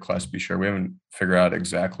A share, Class B share. We haven't figured out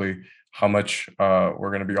exactly how much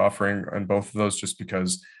we're going to be offering in both of those, just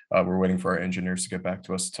because we're waiting for our engineers to get back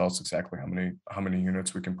to us to tell us exactly how many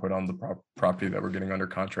units we can put on the property that we're getting under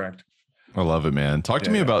contract. I love it, man. Talk to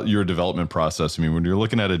me about your development process. I mean, when you're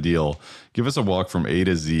looking at a deal, give us a walk from A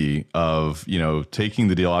to Z of, taking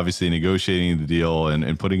the deal, obviously negotiating the deal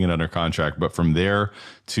and putting it under contract, but from there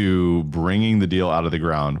to bringing the deal out of the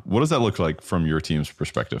ground. What does that look like from your team's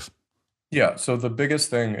perspective? Yeah. So the biggest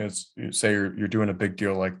thing is, say you're doing a big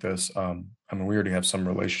deal like this. I mean, we already have some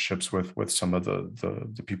relationships with some of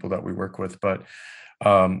the people that we work with, but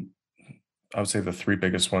I would say the 3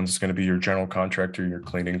 biggest ones is going to be your general contractor, your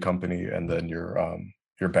cleaning company, and then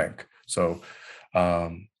your bank. So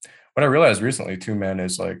what I realized recently too, man,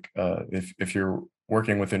 is like if you're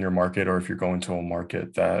working within your market, or if you're going to a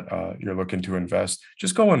market that you're looking to invest,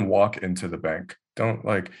 just go and walk into the bank. Don't,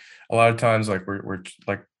 like, a lot of times, like we're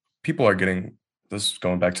like, people are getting this,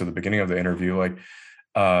 going back to the beginning of the interview, like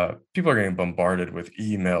people are getting bombarded with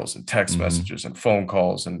emails and text messages and phone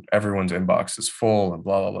calls, and everyone's inbox is full and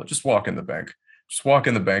blah, blah, blah. Just walk in the bank. Just walk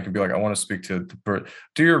in the bank and be like, I want to speak to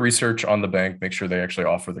do your research on the bank, make sure they actually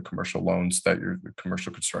offer the commercial loans that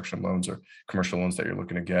commercial construction loans or commercial loans that you're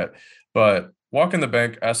looking to get. But walk in the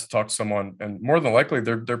bank, ask to talk to someone, and more than likely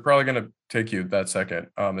they're probably going to take you that second.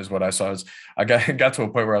 Is what I saw. Is I got to a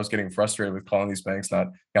point where I was getting frustrated with calling these banks, not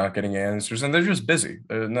getting answers, and they're just busy.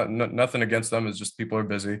 Nothing against them, it's just people are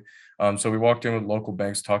busy. So we walked in with local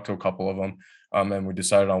banks, talked to a couple of them, and we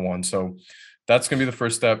decided on one. So that's going to be the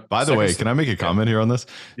first step. By the way, can I make a comment here on this?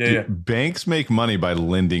 Yeah. Banks make money by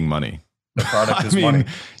lending money. The product is money.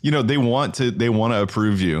 They want to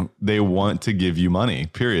approve you. They want to give you money,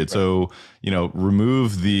 period. Right. So,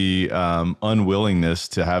 remove the unwillingness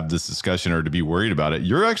to have this discussion or to be worried about it.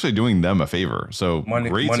 You're actually doing them a favor. So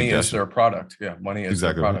money is their product. Yeah. Money is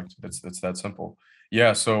their product. It's that simple.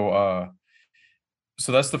 Yeah. So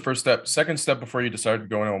So that's the first step. Second step before you decide to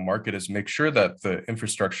go into a market is make sure that the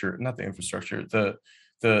infrastructure, not the infrastructure,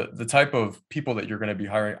 the type of people that you're going to be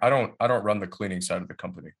hiring. I don't run the cleaning side of the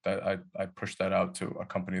company. That I push that out to a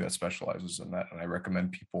company that specializes in that, and I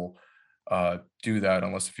recommend people do that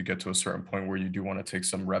unless if you get to a certain point where you do want to take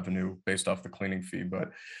some revenue based off the cleaning fee.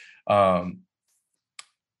 But um,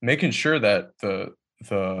 making sure that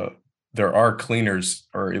the there are cleaners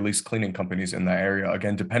or at least cleaning companies in that area.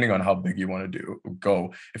 Again, depending on how big you want to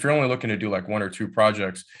go. If you're only looking to do like one or two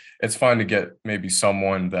projects, it's fine to get maybe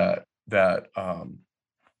someone that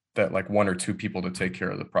like one or two people to take care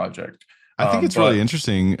of the project. I think it's really But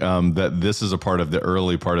interesting that this is a part of the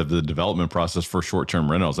early part of the development process for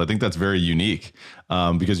short-term rentals. I think that's very unique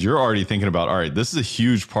because you're already thinking about, all right, this is a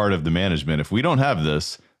huge part of the management. If we don't have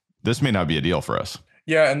this, this may not be a deal for us.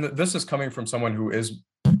 yeah, and this is coming from someone who is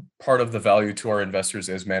part of the value to our investors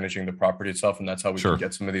is managing the property itself, and that's how we can Sure.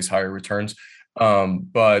 get some of these higher returns.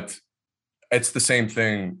 But it's the same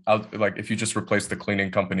thing. Like if you just replace the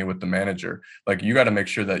cleaning company with the manager, like you got to make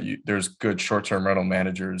sure that there's good short-term rental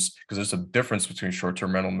managers, because there's a difference between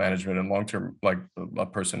short-term rental management and long-term, like a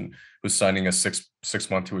person who's signing a six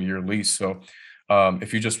month to a year lease. So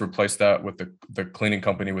if you just replace that with the cleaning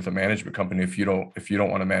company with a management company, if you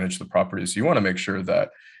don't want to manage the properties, you want to make sure that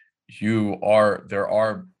there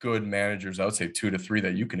are good managers. I would say 2 to 3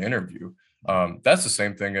 that you can interview. That's the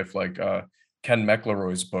same thing if like Ken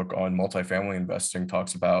McElroy's book on multifamily investing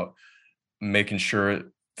talks about making sure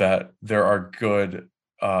that there are good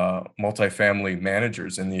multifamily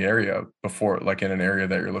managers in the area before, like in an area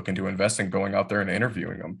that you're looking to invest in, going out there and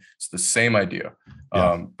interviewing them. It's the same idea.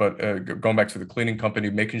 Yeah. But going back to the cleaning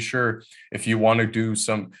company, making sure if you want to do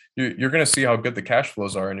you're going to see how good the cash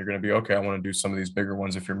flows are, and you're going to be, okay, I want to do some of these bigger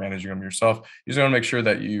ones. If you're managing them yourself, you just want to make sure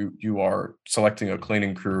that you are selecting a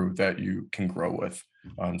cleaning crew that you can grow with.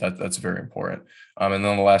 That's very important. And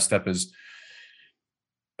then the last step is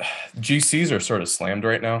GCs are sort of slammed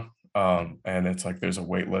right now. And it's like there's a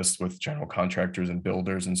wait list with general contractors and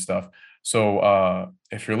builders and stuff. So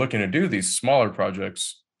if you're looking to do these smaller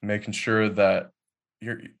projects, making sure that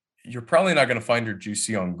you're probably not going to find your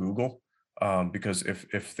GC on Google, because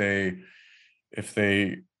if they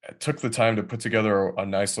took the time to put together a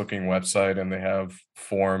nice looking website and they have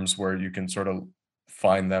forms where you can sort of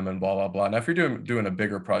find them and blah blah blah. Now, if you're doing a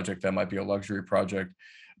bigger project, that might be a luxury project.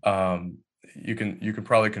 You can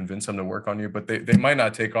probably convince them to work on you, but they might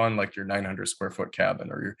not take on like your 900 square foot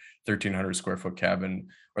cabin or your 1,300 square foot cabin,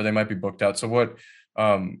 or they might be booked out. So what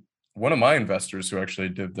one of my investors who actually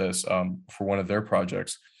did this for one of their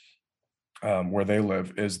projects where they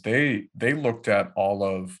live is they looked at all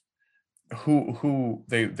of who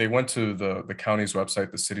they went to the county's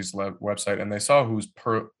website, the city's website, and they saw who's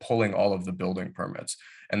pulling all of the building permits,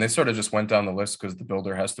 and they sort of just went down the list because the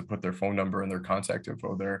builder has to put their phone number and their contact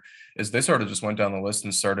info there. Is they sort of just went down the list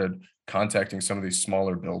and started contacting some of these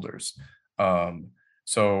smaller builders.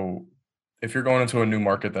 So if you're going into a new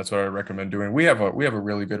market, that's what I recommend doing. We have a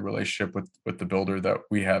really good relationship with the builder that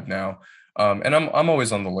we have now. And I'm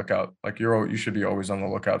always on the lookout. Like you should be always on the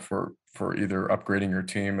lookout for either upgrading your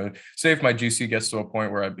team. Say if my GC gets to a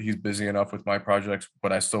point where he's busy enough with my projects,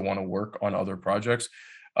 but I still want to work on other projects,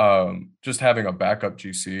 just having a backup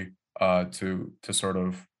GC to sort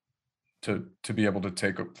of to be able to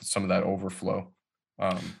take some of that overflow,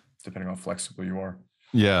 depending on how flexible you are.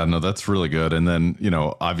 Yeah, no, that's really good. And then,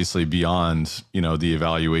 obviously beyond, the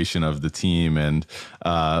evaluation of the team and,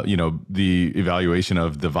 the evaluation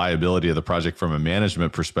of the viability of the project from a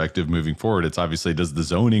management perspective moving forward, it's obviously, does the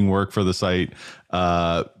zoning work for the site?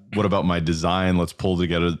 What about my design? Let's pull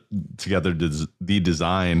together the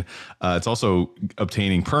design. It's also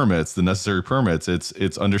obtaining permits, the necessary permits.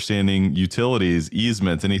 It's understanding utilities,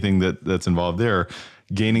 easements, anything that's involved there,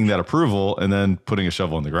 gaining that approval, and then putting a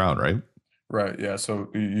shovel in the ground, right? Right. Yeah. So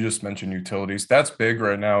you just mentioned utilities. That's big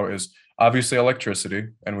right now is obviously electricity.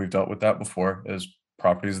 And we've dealt with that before, is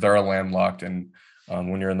properties that are landlocked. And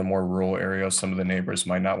when you're in the more rural areas, some of the neighbors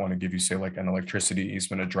might not want to give you, say, like an electricity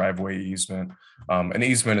easement, a driveway easement. An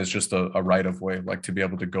easement is just a right of way, like to be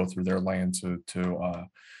able to go through their land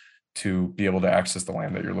to be able to access the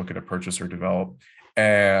land that you're looking to purchase or develop.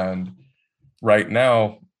 And right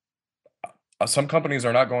now, some companies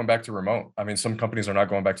are not going back to remote. I mean, some companies are not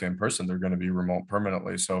going back to in person. They're going to be remote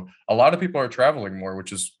permanently. So a lot of people are traveling more,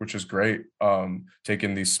 which is great.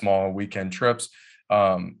 Taking these small weekend trips.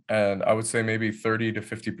 And I would say maybe 30 to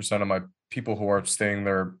 50% of my people who are staying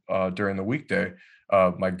there during the weekday,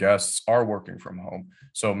 my guests are working from home.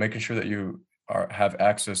 So making sure that you have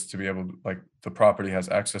access to be able to, like, the property has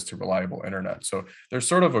access to reliable internet. So there's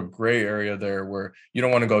sort of a gray area there where you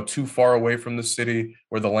don't want to go too far away from the city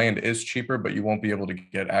where the land is cheaper, but you won't be able to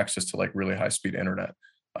get access to like really high speed internet,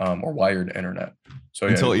 or wired internet. So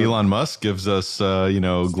yeah, Until Elon Musk gives us,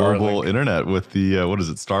 global Starlink. internet with the, what is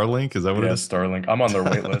it, Starlink? Is that what it Yeah, is? Starlink. I'm on their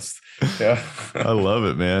wait list. Yeah. I love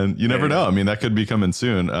it, man. You never know. Yeah. I mean, that could be coming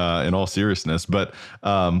soon, in all seriousness. But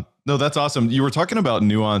no, that's awesome. You were talking about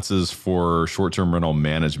nuances for short-term rental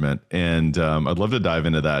management, and I'd love to dive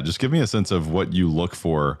into that. Just give me a sense of what you look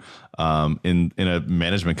for in a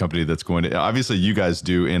management company that's going to. Obviously, you guys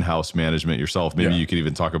do in-house management yourself. Maybe Yeah. you could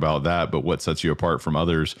even talk about that. But what sets you apart from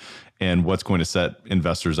others, and what's going to set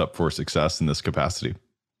investors up for success in this capacity?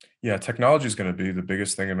 Yeah, technology is going to be the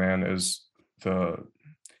biggest thing, man, is the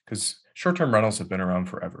because short-term rentals have been around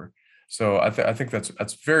forever. So I think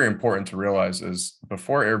that's very important to realize is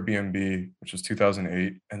before Airbnb, which was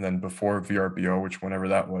 2008, and then before VRBO, which whenever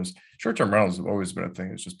that was, short-term rentals have always been a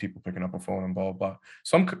thing. It's just people picking up a phone and blah blah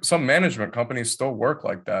blah. Some management companies still work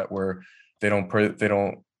like that where they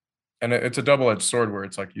don't, and it's a double-edged sword where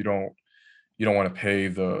it's like you don't want to pay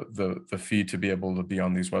the fee to be able to be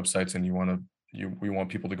on these websites, and we want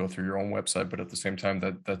people to go through your own website, but at the same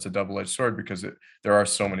time that's a double-edged sword because there are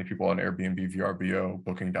so many people on Airbnb, VRBO,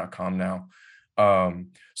 booking.com now.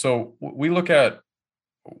 So we look at,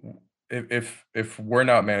 if we're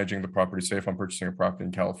not managing the property, say if I'm purchasing a property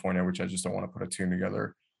in California, which I just don't want to put a team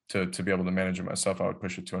together to be able to manage it myself, I would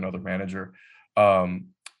push it to another manager.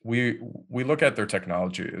 Um, we look at their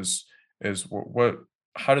technology is what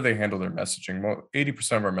how do they handle their messaging? Well,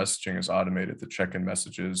 80% of our messaging is automated. The check-in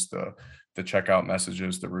messages, the checkout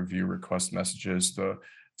messages, the review request messages, the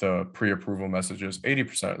pre-approval messages.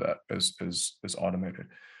 80% of that is automated.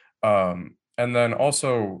 And then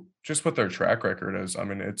also just what their track record is. I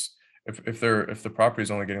mean, it's if the property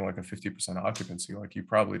is only getting like a 50% occupancy, like you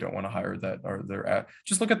probably don't want to hire that, or they're at,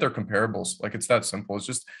 just look at their comparables. Like it's that simple. It's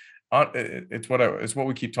just it's what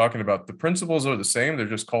we keep talking about. The principles are the same. They're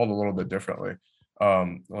just called a little bit differently.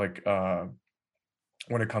 Like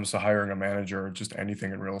when it comes to hiring a manager or just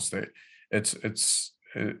anything in real estate, it's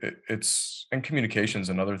and communication's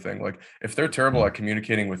another thing. Like if they're terrible at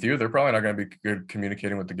communicating with you, they're probably not going to be good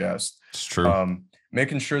communicating with the guest. It's true.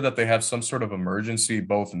 Making sure that they have some sort of emergency,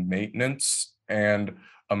 both maintenance and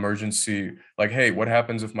emergency, like, hey, what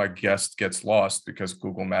happens if my guest gets lost because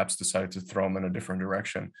Google Maps decided to throw them in a different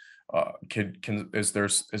direction? Is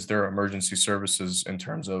there emergency services in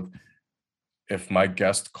terms of, if my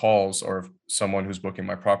guest calls or if someone who's booking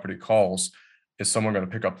my property calls, is someone going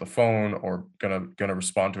to pick up the phone or gonna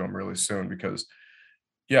respond to them really soon? Because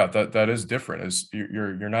yeah, that is different. Is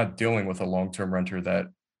you're not dealing with a long-term renter that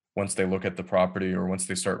once they look at the property or once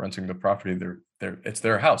they start renting the property, it's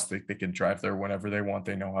their house. They can drive there whenever they want.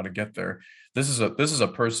 They know how to get there. This is a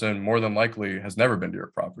person more than likely has never been to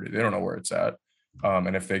your property. They don't know where it's at.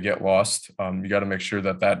 And if they get lost, you got to make sure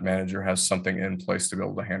that that manager has something in place to be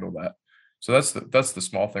able to handle that. So that's the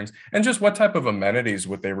small things. And just what type of amenities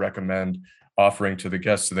would they recommend offering to the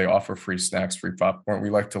guests? Do they offer free snacks, free popcorn? We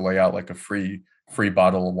like to lay out like a free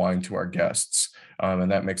bottle of wine to our guests,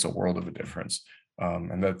 and that makes a world of a difference.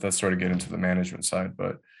 And that's sort of get into the management side,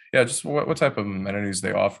 but yeah, just what type of amenities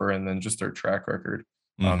they offer, and then just their track record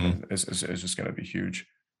is just going to be huge.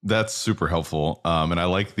 That's super helpful. And I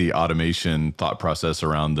like the automation thought process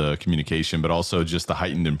around the communication, but also just the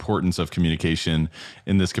heightened importance of communication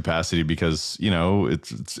in this capacity, because,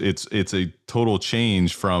 it's a total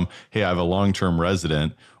change from, hey, I have a long-term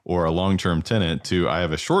resident or a long-term tenant to I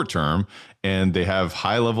have a short-term, and they have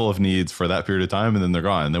high level of needs for that period of time, and then they're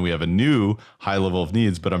gone. And then we have a new high level of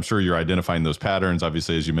needs, but I'm sure you're identifying those patterns.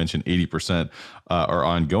 Obviously, as you mentioned, 80% are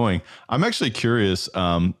ongoing. I'm actually curious,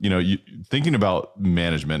 thinking about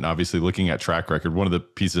management, obviously looking at track record, one of the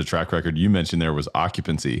pieces of track record you mentioned there was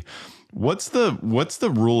occupancy. What's the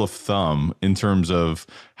rule of thumb in terms of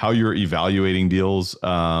how you're evaluating deals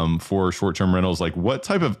for short-term rentals? Like, what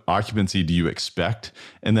type of occupancy do you expect?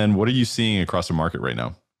 And then what are you seeing across the market right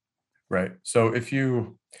now? Right. So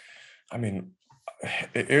I mean,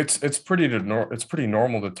 it's pretty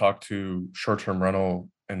normal to talk to short-term rental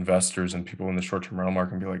investors and people in the short-term rental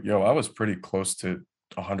market and be like, yo, I was pretty close to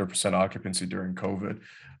 100% occupancy during COVID.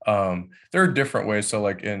 There are different ways. So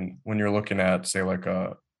like when you're looking at, say, like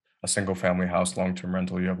a single family house, long-term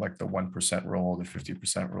rental, you have like the 1% rule, the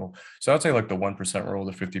 50% rule. So I'd say like the 1% rule,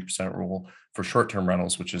 the 50% rule for short-term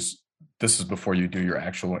rentals, this is before you do your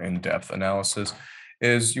actual in-depth analysis,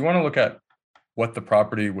 is you want to look at what the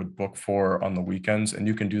property would book for on the weekends. And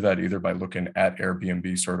you can do that either by looking at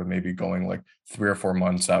Airbnb, sort of maybe going like 3 or 4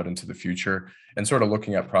 months out into the future and sort of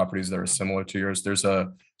looking at properties that are similar to yours. There's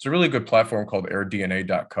a really good platform called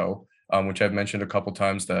airdna.co, which I've mentioned a couple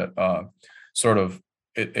times, that sort of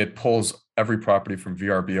it pulls every property from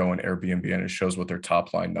VRBO and Airbnb, and it shows what their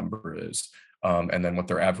top line number is. And then what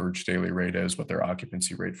their average daily rate is, what their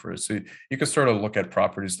occupancy rate for is. So you can sort of look at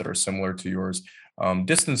properties that are similar to yours.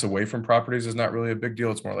 Distance away from properties is not really a big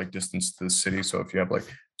deal. It's more like distance to the city. So if you have like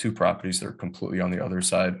 2 properties that are completely on the other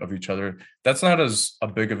side of each other, that's not as a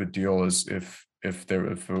big of a deal as if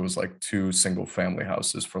it was like 2 single-family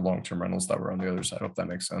houses for long-term rentals that were on the other side. I hope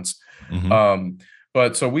that makes sense.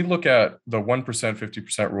 But so we look at the 1%,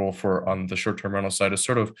 50% rule for on the short-term rental side is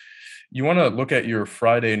sort of, you want to look at your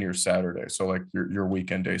Friday and your Saturday. So like your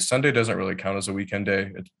weekend day. Sunday doesn't really count as a weekend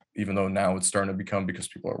day, even though now it's starting to become, because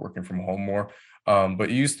people are working from home more. But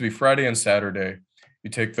it used to be Friday and Saturday. You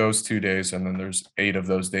take those 2 days, and then there's 8 of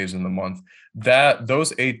those days in the month.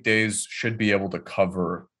 Those 8 days should be able to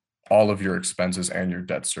cover all of your expenses and your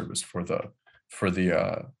debt service for the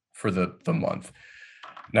month.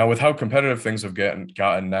 Now, with how competitive things have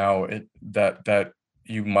gotten now, that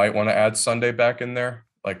you might want to add Sunday back in there.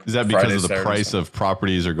 Like, is that because Friday, of the Saturday, price Sunday. of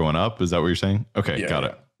properties are going up? Is that what you're saying? Okay, got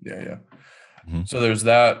it. Yeah. Mhm. So there's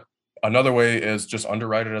that. Another way is just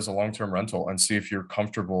underwrite it as a long-term rental and see if you're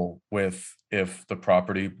comfortable with, if the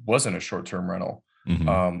property wasn't a short-term rental,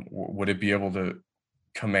 would it be able to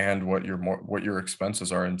command what your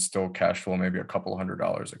expenses are and still cash flow maybe a couple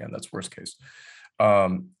 $100? Again, that's worst case.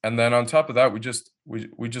 And then on top of that, we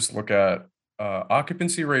just look at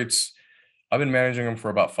occupancy rates. I've been managing them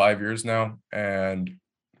for about 5 years now, and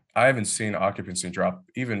I haven't seen occupancy drop.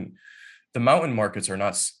 Even the mountain markets are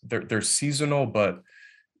not, they're seasonal, but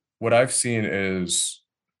what I've seen is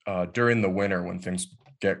during the winter, when things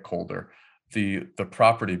get colder, the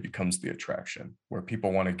property becomes the attraction, where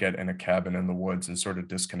people want to get in a cabin in the woods and sort of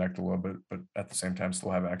disconnect a little bit, but at the same time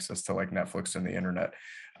still have access to like Netflix and the internet.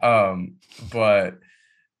 But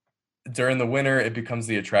during the winter, it becomes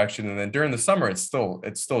the attraction, and then during the summer, it still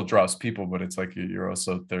draws people, but it's like you're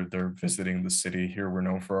also, they're visiting the city. Here we're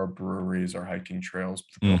known for our breweries, our hiking trails.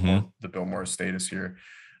 The Biltmore Estate is here.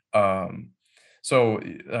 So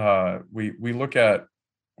we look at,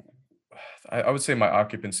 I would say my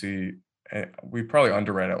occupancy, we probably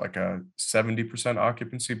underwrite at like a 70%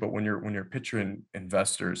 occupancy, but when you're picturing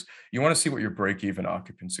investors, you want to see what your break-even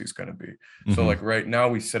occupancy is going to be. So like right now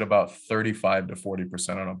we sit about 35 to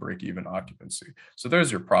 40% on a break-even occupancy. So there's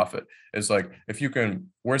your profit. Is like, if you can,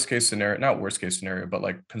 not worst case scenario, but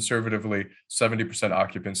like conservatively 70%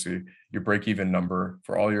 occupancy, your break-even number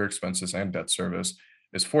for all your expenses and debt service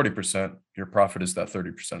is 40%. Your profit is that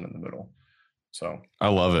 30% in the middle. So I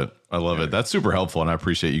love it. It. That's super helpful. And I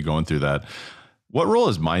appreciate you going through that. What role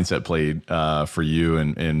has mindset played for you,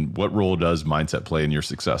 and what role does mindset play in your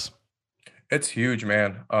success? It's huge,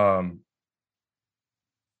 man.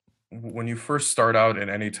 When you first start out in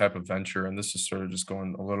any type of venture, and this is sort of just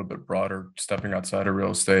going a little bit broader, stepping outside of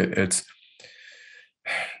real estate,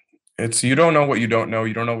 it's you don't know what you don't know.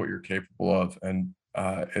 You don't know what you're capable of. And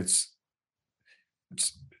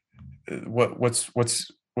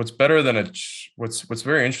what's better than what's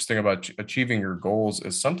very interesting about achieving your goals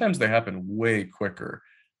is sometimes they happen way quicker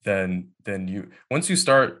than you, once you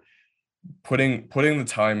start putting the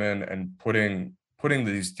time in and putting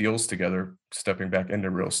these deals together, stepping back into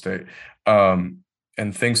real estate,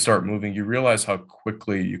 and things start moving, you realize how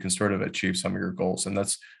quickly you can sort of achieve some of your goals. And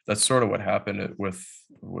that's sort of what happened with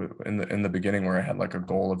in the beginning, where I had like a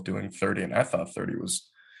goal of doing 30, and I thought 30 was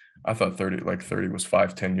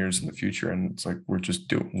 5-10 years in the future. And it's like, we're just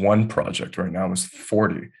doing one project right now is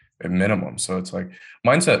 40 at minimum. So it's like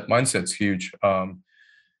mindset's huge. A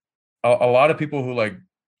lot of people who like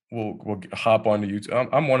will hop onto YouTube.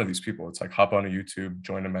 I'm one of these people. It's like, hop onto YouTube,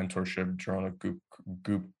 join a mentorship, join a group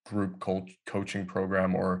coaching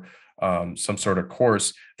program, or some sort of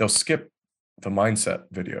course. They'll skip the mindset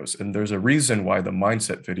videos. And there's a reason why the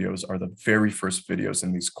mindset videos are the very first videos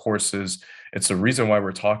in these courses. It's the reason why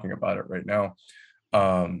we're talking about it right now.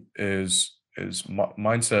 Is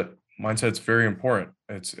mindset. Mindset's very important.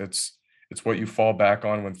 It's what you fall back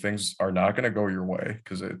on when things are not going to go your way,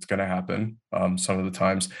 because it's going to happen some of the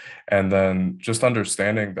times. And then just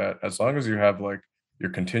understanding that as long as you have like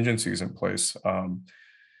your contingencies in place,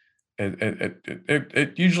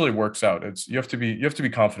 it usually works out. You have to be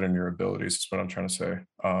confident in your abilities. Is what I'm trying to say.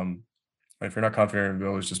 If you're not confident in your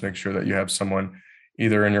abilities, just make sure that you have someone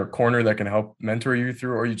either in your corner that can help mentor you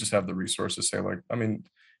through, or you just have the resources. Say, like, I mean,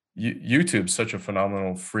 YouTube's such a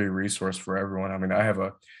phenomenal free resource for everyone. I mean, I have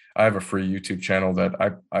I have a free YouTube channel that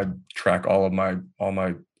I track all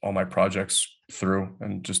my projects through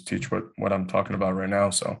and just teach what I'm talking about right now.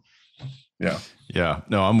 So yeah. Yeah,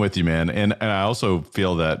 no, I'm with you, man, and I also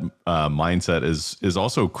feel that mindset is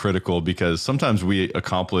also critical because sometimes we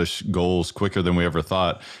accomplish goals quicker than we ever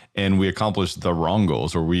thought, and we accomplish the wrong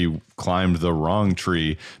goals or we climbed the wrong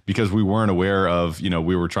tree because we weren't aware of,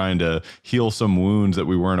 we were trying to heal some wounds that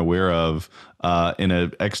we weren't aware of in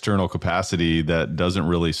an external capacity that doesn't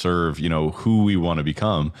really serve, who we want to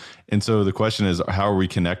become. And so the question is, how are we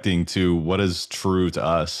connecting to what is true to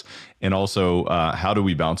us? And also, how do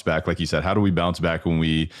we bounce back? Like you said, how do we bounce back when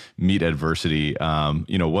we meet adversity?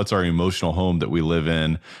 What's our emotional home that we live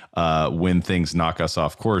in when things knock us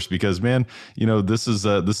off course? Because, man, this is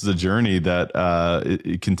a journey that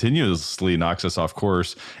it continuously knocks us off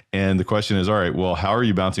course. And the question is, all right, well, how are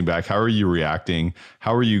you bouncing back? How are you reacting?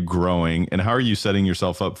 How are you growing? And how are you setting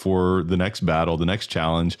yourself up for the next battle, the next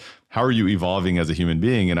challenge? How are you evolving as a human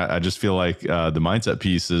being? And I just feel like the mindset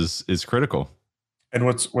piece is critical. And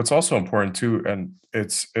what's also important too, and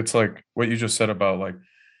it's like what you just said about like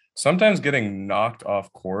sometimes getting knocked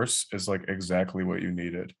off course is like exactly what you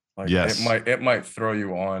needed. Like Yes. it might throw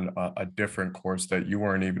you on a different course that you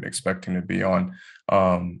weren't even expecting to be on.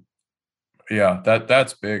 Um, yeah,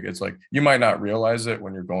 that's big. It's like you might not realize it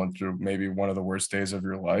when you're going through maybe one of the worst days of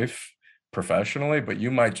your life professionally, but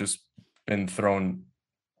you might just been thrown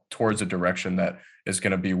towards a direction that is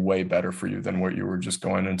going to be way better for you than what you were just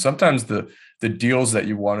going. And sometimes the deals that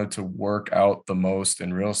you wanted to work out the most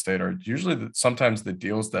in real estate are usually sometimes the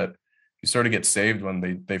deals that you sort of get saved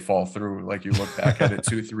when they fall through. Like you look back at it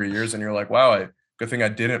 2-3 years and you're like, wow, good thing I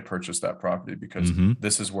didn't purchase that property because Mm-hmm.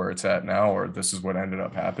 this is where it's at now, or this is what ended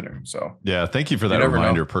up happening. So Yeah, thank you for you that never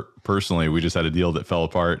reminder. know. Personally, we just had a deal that fell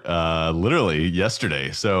apart literally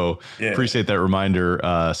yesterday. So Yeah. appreciate that reminder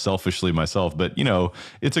selfishly myself. But,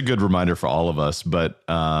 it's a good reminder for all of us. But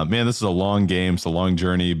man, this is a long game. It's a long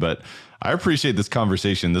journey. But I appreciate this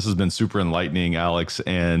conversation. This has been super enlightening, Alex,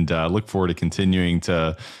 and look forward to continuing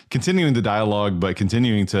the dialogue, but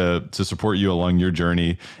continuing to support you along your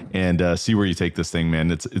journey and see where you take this thing,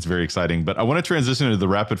 man. It's very exciting. But I want to transition to the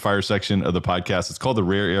rapid fire section of the podcast. It's called the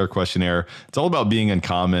Rare Air Questionnaire. It's all about being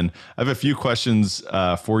uncommon. I have a few questions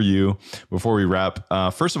for you before we wrap.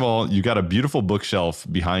 First of all, you got a beautiful bookshelf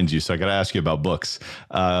behind you, so I got to ask you about books.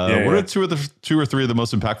 Yeah. What are Yeah. two or three of the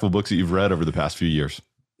most impactful books that you've read over the past few years?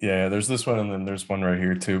 Yeah. There's this one and then there's one right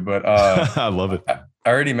here too. But I love it. I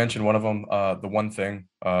already mentioned one of them, The One Thing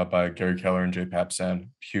by Gary Keller and Jay Papasan.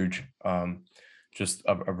 Huge. Just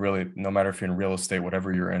a really, no matter if you're in real estate,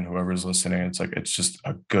 whatever you're in, whoever's listening, it's like, it's just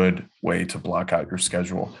a good way to block out your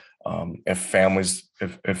schedule. If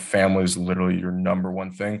families literally your number one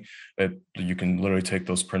thing, that you can literally take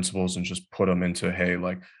those principles and just put them into, hey,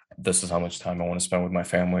 like, this is how much time I want to spend with my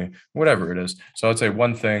family, whatever it is. So I'd say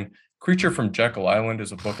One Thing. Creature from Jekyll Island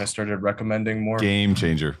is a book I started recommending more. Game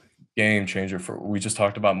changer. Game changer. For we just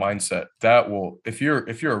talked about mindset. That will, if you're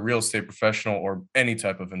a real estate professional or any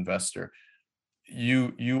type of investor,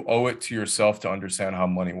 you owe it to yourself to understand how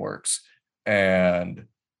money works. And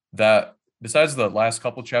that, besides the last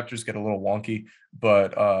couple chapters get a little wonky,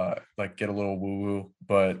 but like get a little woo woo,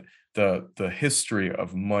 but the history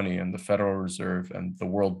of money and the Federal Reserve and the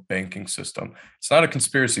world banking system, it's not a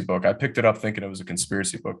conspiracy book. I picked it up thinking it was a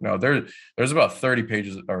conspiracy book. No, there's about 30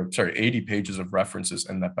 pages, or sorry, 80 pages of references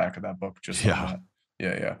in that back of that book, just on Yeah.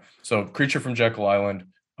 that. Yeah. So Creature from Jekyll Island,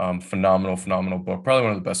 phenomenal book, probably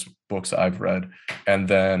one of the best books I've read. And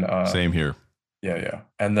then Same here. yeah.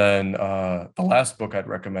 And then the last book I'd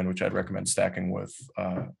recommend, which I'd recommend stacking with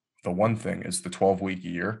The One Thing, is The 12-Week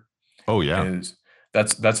Year. Oh yeah. Is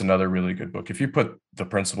That's another really good book. If you put the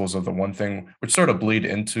principles of The One Thing, which sort of bleed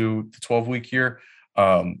into the 12-week year,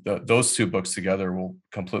 those two books together will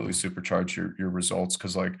completely supercharge your results.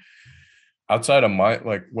 Because like outside of my,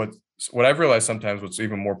 like what I've realized sometimes, what's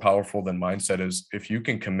even more powerful than mindset is if you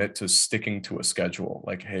can commit to sticking to a schedule,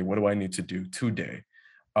 like, hey, what do I need to do today?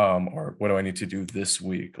 Or what do I need to do this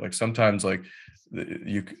week? Like sometimes like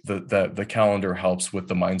the calendar helps with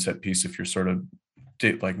the mindset piece if you're sort of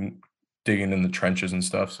digging in the trenches and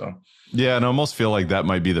stuff. So Yeah, and I almost feel like that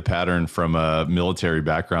might be the pattern from a military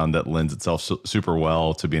background that lends itself super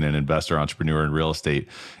well to being an investor, entrepreneur in real estate,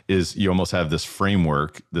 is you almost have this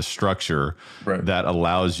framework, this structure right. that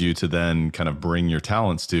allows you to then kind of bring your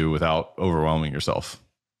talents to without overwhelming yourself.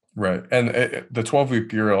 Right. And the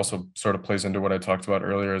 12-week year also sort of plays into what I talked about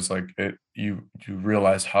earlier, is like you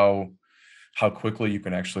realize how quickly you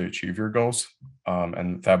can actually achieve your goals.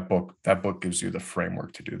 And that book gives you the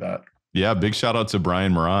framework to do that. Yeah, big shout out to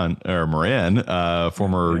Brian Moran,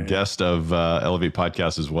 former Yeah, yeah. guest of Elevate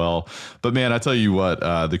Podcast as well. But man, I tell you what,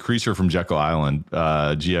 The Creature from Jekyll Island,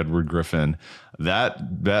 G. Edward Griffin,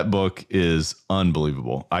 that book is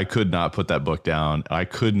unbelievable. I could not put that book down. I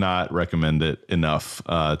could not recommend it enough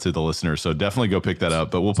to the listeners. So definitely go pick that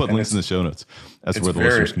up. But we'll put And links in the show notes. That's it's where the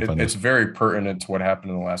listeners very can find it. it's very pertinent to what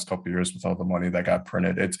happened in the last couple of years with all the money that got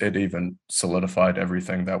printed. It even solidified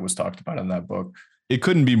everything that was talked about in that book. It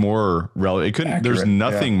couldn't be more relevant. It couldn't. There's Accurate,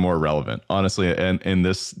 nothing yeah. more relevant, honestly, and in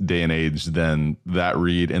this day and age than that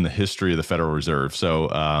read in the history of the Federal Reserve.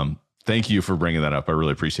 So, thank you for bringing that up. I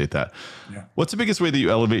really appreciate that. Yeah. What's the biggest way that you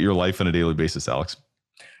elevate your life on a daily basis, Alex?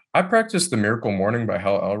 I practice the Miracle Morning by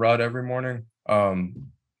Hal Elrod every morning.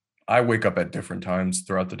 I wake up at different times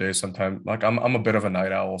throughout the day. Sometimes, like I'm a bit of a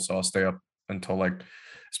night owl, so I'll stay up until like,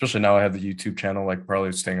 especially now I have the YouTube channel, like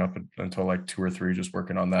probably staying up until like 2 or 3, just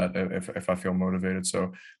working on that if I feel motivated.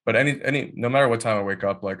 So, but no matter what time I wake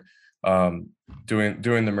up, like doing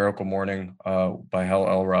the Miracle Morning by Hal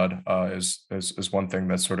Elrod is one thing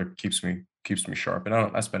that sort of keeps me sharp. And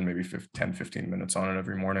I spend maybe 10-15 minutes on it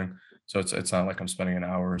every morning. So it's not like I'm spending an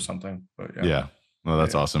hour or something, but yeah. Yeah. Well,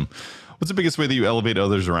 that's Yeah. awesome. What's the biggest way that you elevate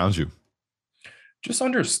others around you? Just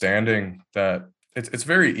understanding that it's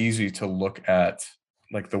very easy to look at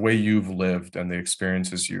like the way you've lived and the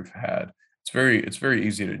experiences you've had. It's very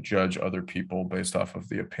easy to judge other people based off of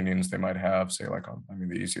the opinions they might have. Say like, I mean,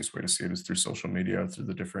 the easiest way to see it is through social media, through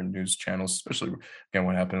the different news channels, especially again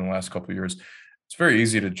what happened in the last couple of years. It's very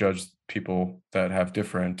easy to judge people that have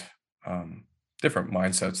different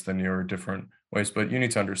mindsets than you, or different ways. But you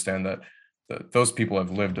need to understand that those people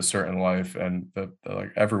have lived a certain life, and that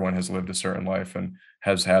like everyone has lived a certain life and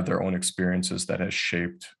has had their own experiences that has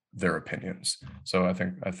shaped their opinions. So I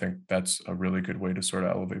think that's a really good way to sort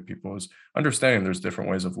of elevate people, is understanding there's different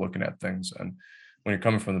ways of looking at things. And when you're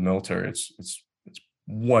coming from the military, it's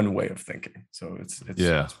one way of thinking. So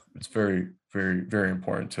Yeah. it's very, very, very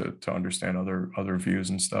important to understand other views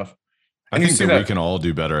and stuff. I And you think see that we that, can all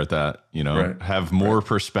do better at that, right, have more right.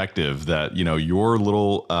 perspective, that, your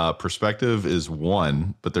little perspective is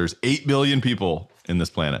one, but there's 8 billion people in this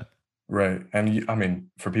planet. Right. And I mean,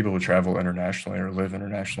 for people who travel internationally or live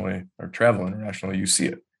internationally or travel internationally, you see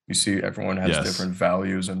it. You see everyone has Yes. different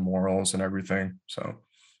values and morals and everything. So,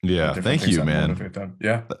 Yeah. and different Thank things you, that man. motivate them.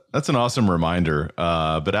 Yeah. That's an awesome reminder.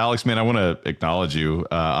 But Alex, man, I want to acknowledge you,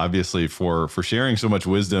 obviously, for sharing so much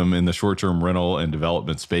wisdom in the short-term rental and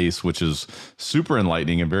development space, which is super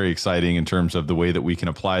enlightening and very exciting in terms of the way that we can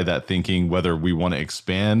apply that thinking, whether we want to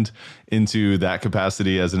expand into that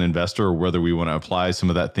capacity as an investor, or whether we want to apply some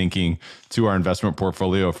of that thinking to our investment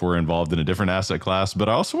portfolio if we're involved in a different asset class. But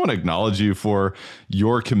I also want to acknowledge you for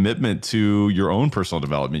your commitment to your own personal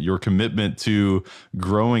development, your commitment to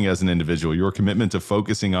growing as an individual, your commitment to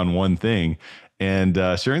focusing on one thing, and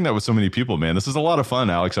sharing that with so many people, man. This is a lot of fun,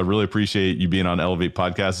 Alex. I really appreciate you being on Elevate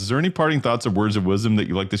Podcast. Is there any parting thoughts or words of wisdom that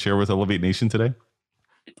you'd like to share with Elevate Nation today?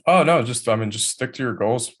 Oh no, just stick to your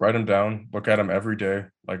goals, write them down, look at them every day.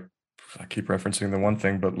 Like I keep referencing the one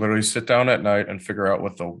thing, but literally sit down at night and figure out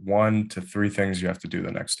what the 1 to 3 things you have to do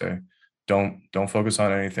the next day. Don't focus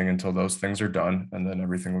on anything until those things are done, and then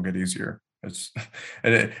everything will get easier. It's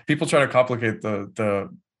people try to complicate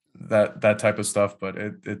that type of stuff, but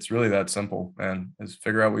it's really that simple, man. Is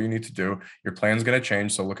figure out what you need to do. Your plan's going to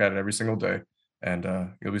change, so look at it every single day, and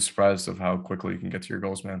you'll be surprised of how quickly you can get to your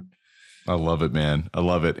goals, man. I love it, man. I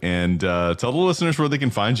love it. And tell the listeners where they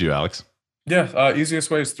can find you, Alex. Yeah, easiest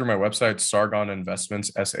way is through my website, Sargon Investments,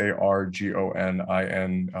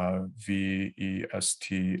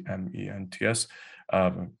 SargonInvestments.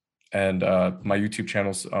 And my YouTube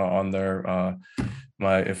channel's on there.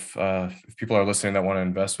 If people are listening that want to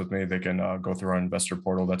invest with me, they can go through our investor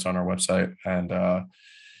portal that's on our website and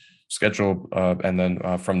schedule. And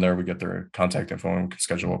then from there, we get their contact info and can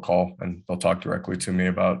schedule a call, and they'll talk directly to me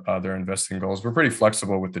about their investing goals. We're pretty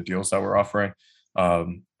flexible with the deals that we're offering.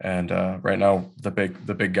 Right now the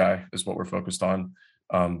big guy is what we're focused on.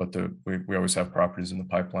 But we always have properties in the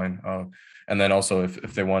pipeline. And then also if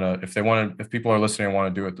people are listening and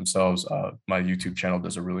want to do it themselves, my YouTube channel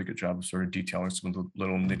does a really good job of sort of detailing some of the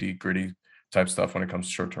little nitty gritty type stuff when it comes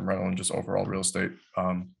to short-term rental and just overall real estate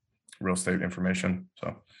information.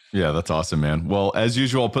 So. Yeah, that's awesome, man. Well, as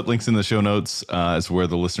usual, I'll put links in the show notes as where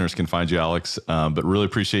the listeners can find you, Alex. But really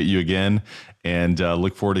appreciate you again, and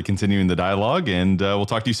look forward to continuing the dialogue. And we'll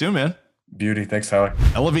talk to you soon, man. Beauty. Thanks, Tyler.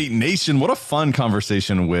 Elevate Nation. What a fun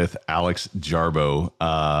conversation with Alex Jarboe.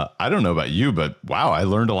 I don't know about you, but wow, I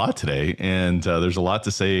learned a lot today. And there's a lot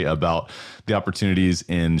to say about the opportunities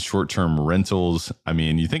in short-term rentals. I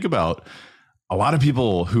mean, you think about a lot of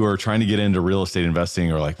people who are trying to get into real estate investing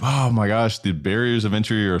are like, oh my gosh, the barriers of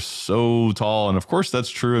entry are so tall. And of course, that's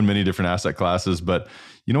true in many different asset classes. But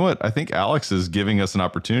you know what? I think Alex is giving us an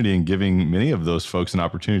opportunity and giving many of those folks an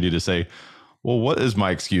opportunity to say, well, what is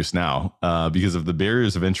my excuse now? Because if the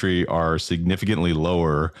barriers of entry are significantly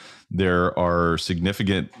lower, there are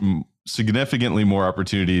significantly more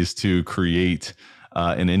opportunities to create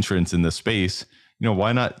an entrance in this space.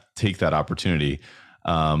 Why not take that opportunity?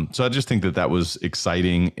 So I just think that was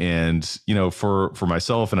exciting. And, for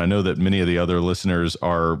myself, and I know that many of the other listeners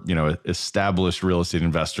are, established real estate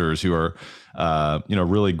investors who are,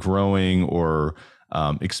 really growing or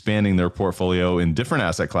expanding their portfolio in different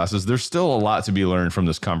asset classes. There's still a lot to be learned from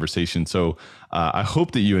this conversation. So I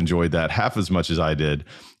hope that you enjoyed that half as much as I did.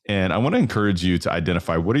 And I want to encourage you to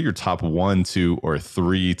identify what are your top 1, 2, or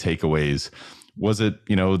 3 takeaways. Was it,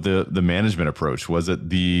 the management approach? Was it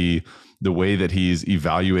the way that he's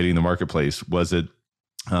evaluating the marketplace? Was it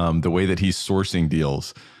the way that he's sourcing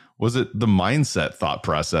deals? Was it the mindset thought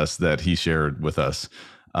process that he shared with us?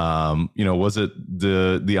 Was it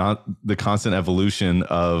the constant evolution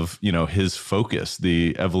of, his focus,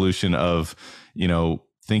 the evolution of,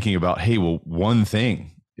 thinking about, hey, well, one thing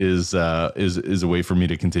is a way for me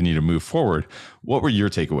to continue to move forward. What were your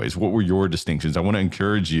takeaways? What were your distinctions? I want to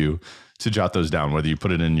encourage you to jot those down, whether you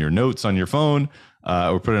put it in your notes on your phone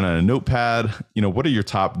or put it on a notepad. What are your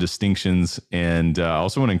top distinctions? And I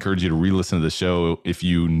also want to encourage you to re-listen to the show. If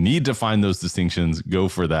you need to find those distinctions, go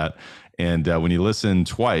for that. And when you listen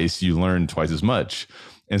twice, you learn twice as much.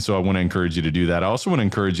 And so I want to encourage you to do that. I also want to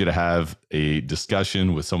encourage you to have a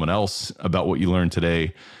discussion with someone else about what you learned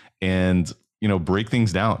today and, break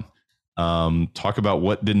things down. Talk about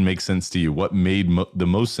what didn't make sense to you, what made the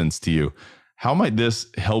most sense to you. How might this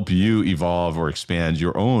help you evolve or expand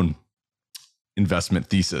your own investment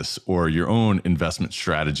thesis or your own investment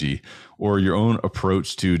strategy or your own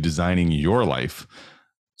approach to designing your life?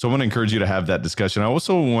 So I want to encourage you to have that discussion. I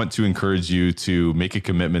also want to encourage you to make a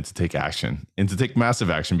commitment to take action and to take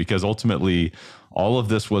massive action, because ultimately all of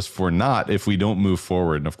this was for naught if we don't move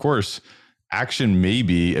forward. And of course, action may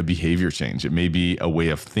be a behavior change. It may be a way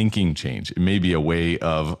of thinking change. It may be a way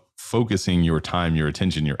of focusing your time, your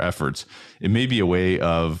attention, your efforts. It may be a way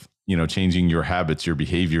of, changing your habits, your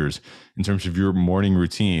behaviors in terms of your morning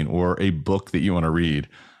routine or a book that you want to read.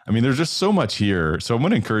 I mean, there's just so much here. So I'm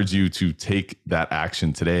going to encourage you to take that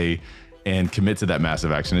action today and commit to that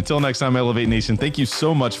massive action. Until next time, Elevate Nation, thank you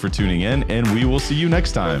so much for tuning in, and we will see you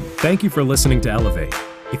next time. Thank you for listening to Elevate.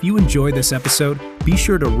 If you enjoyed this episode, be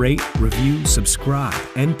sure to rate, review, subscribe,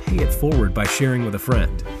 and pay it forward by sharing with a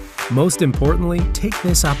friend. Most importantly, take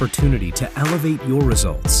this opportunity to elevate your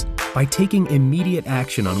results by taking immediate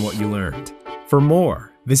action on what you learned. For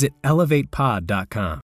more, visit elevatepod.com.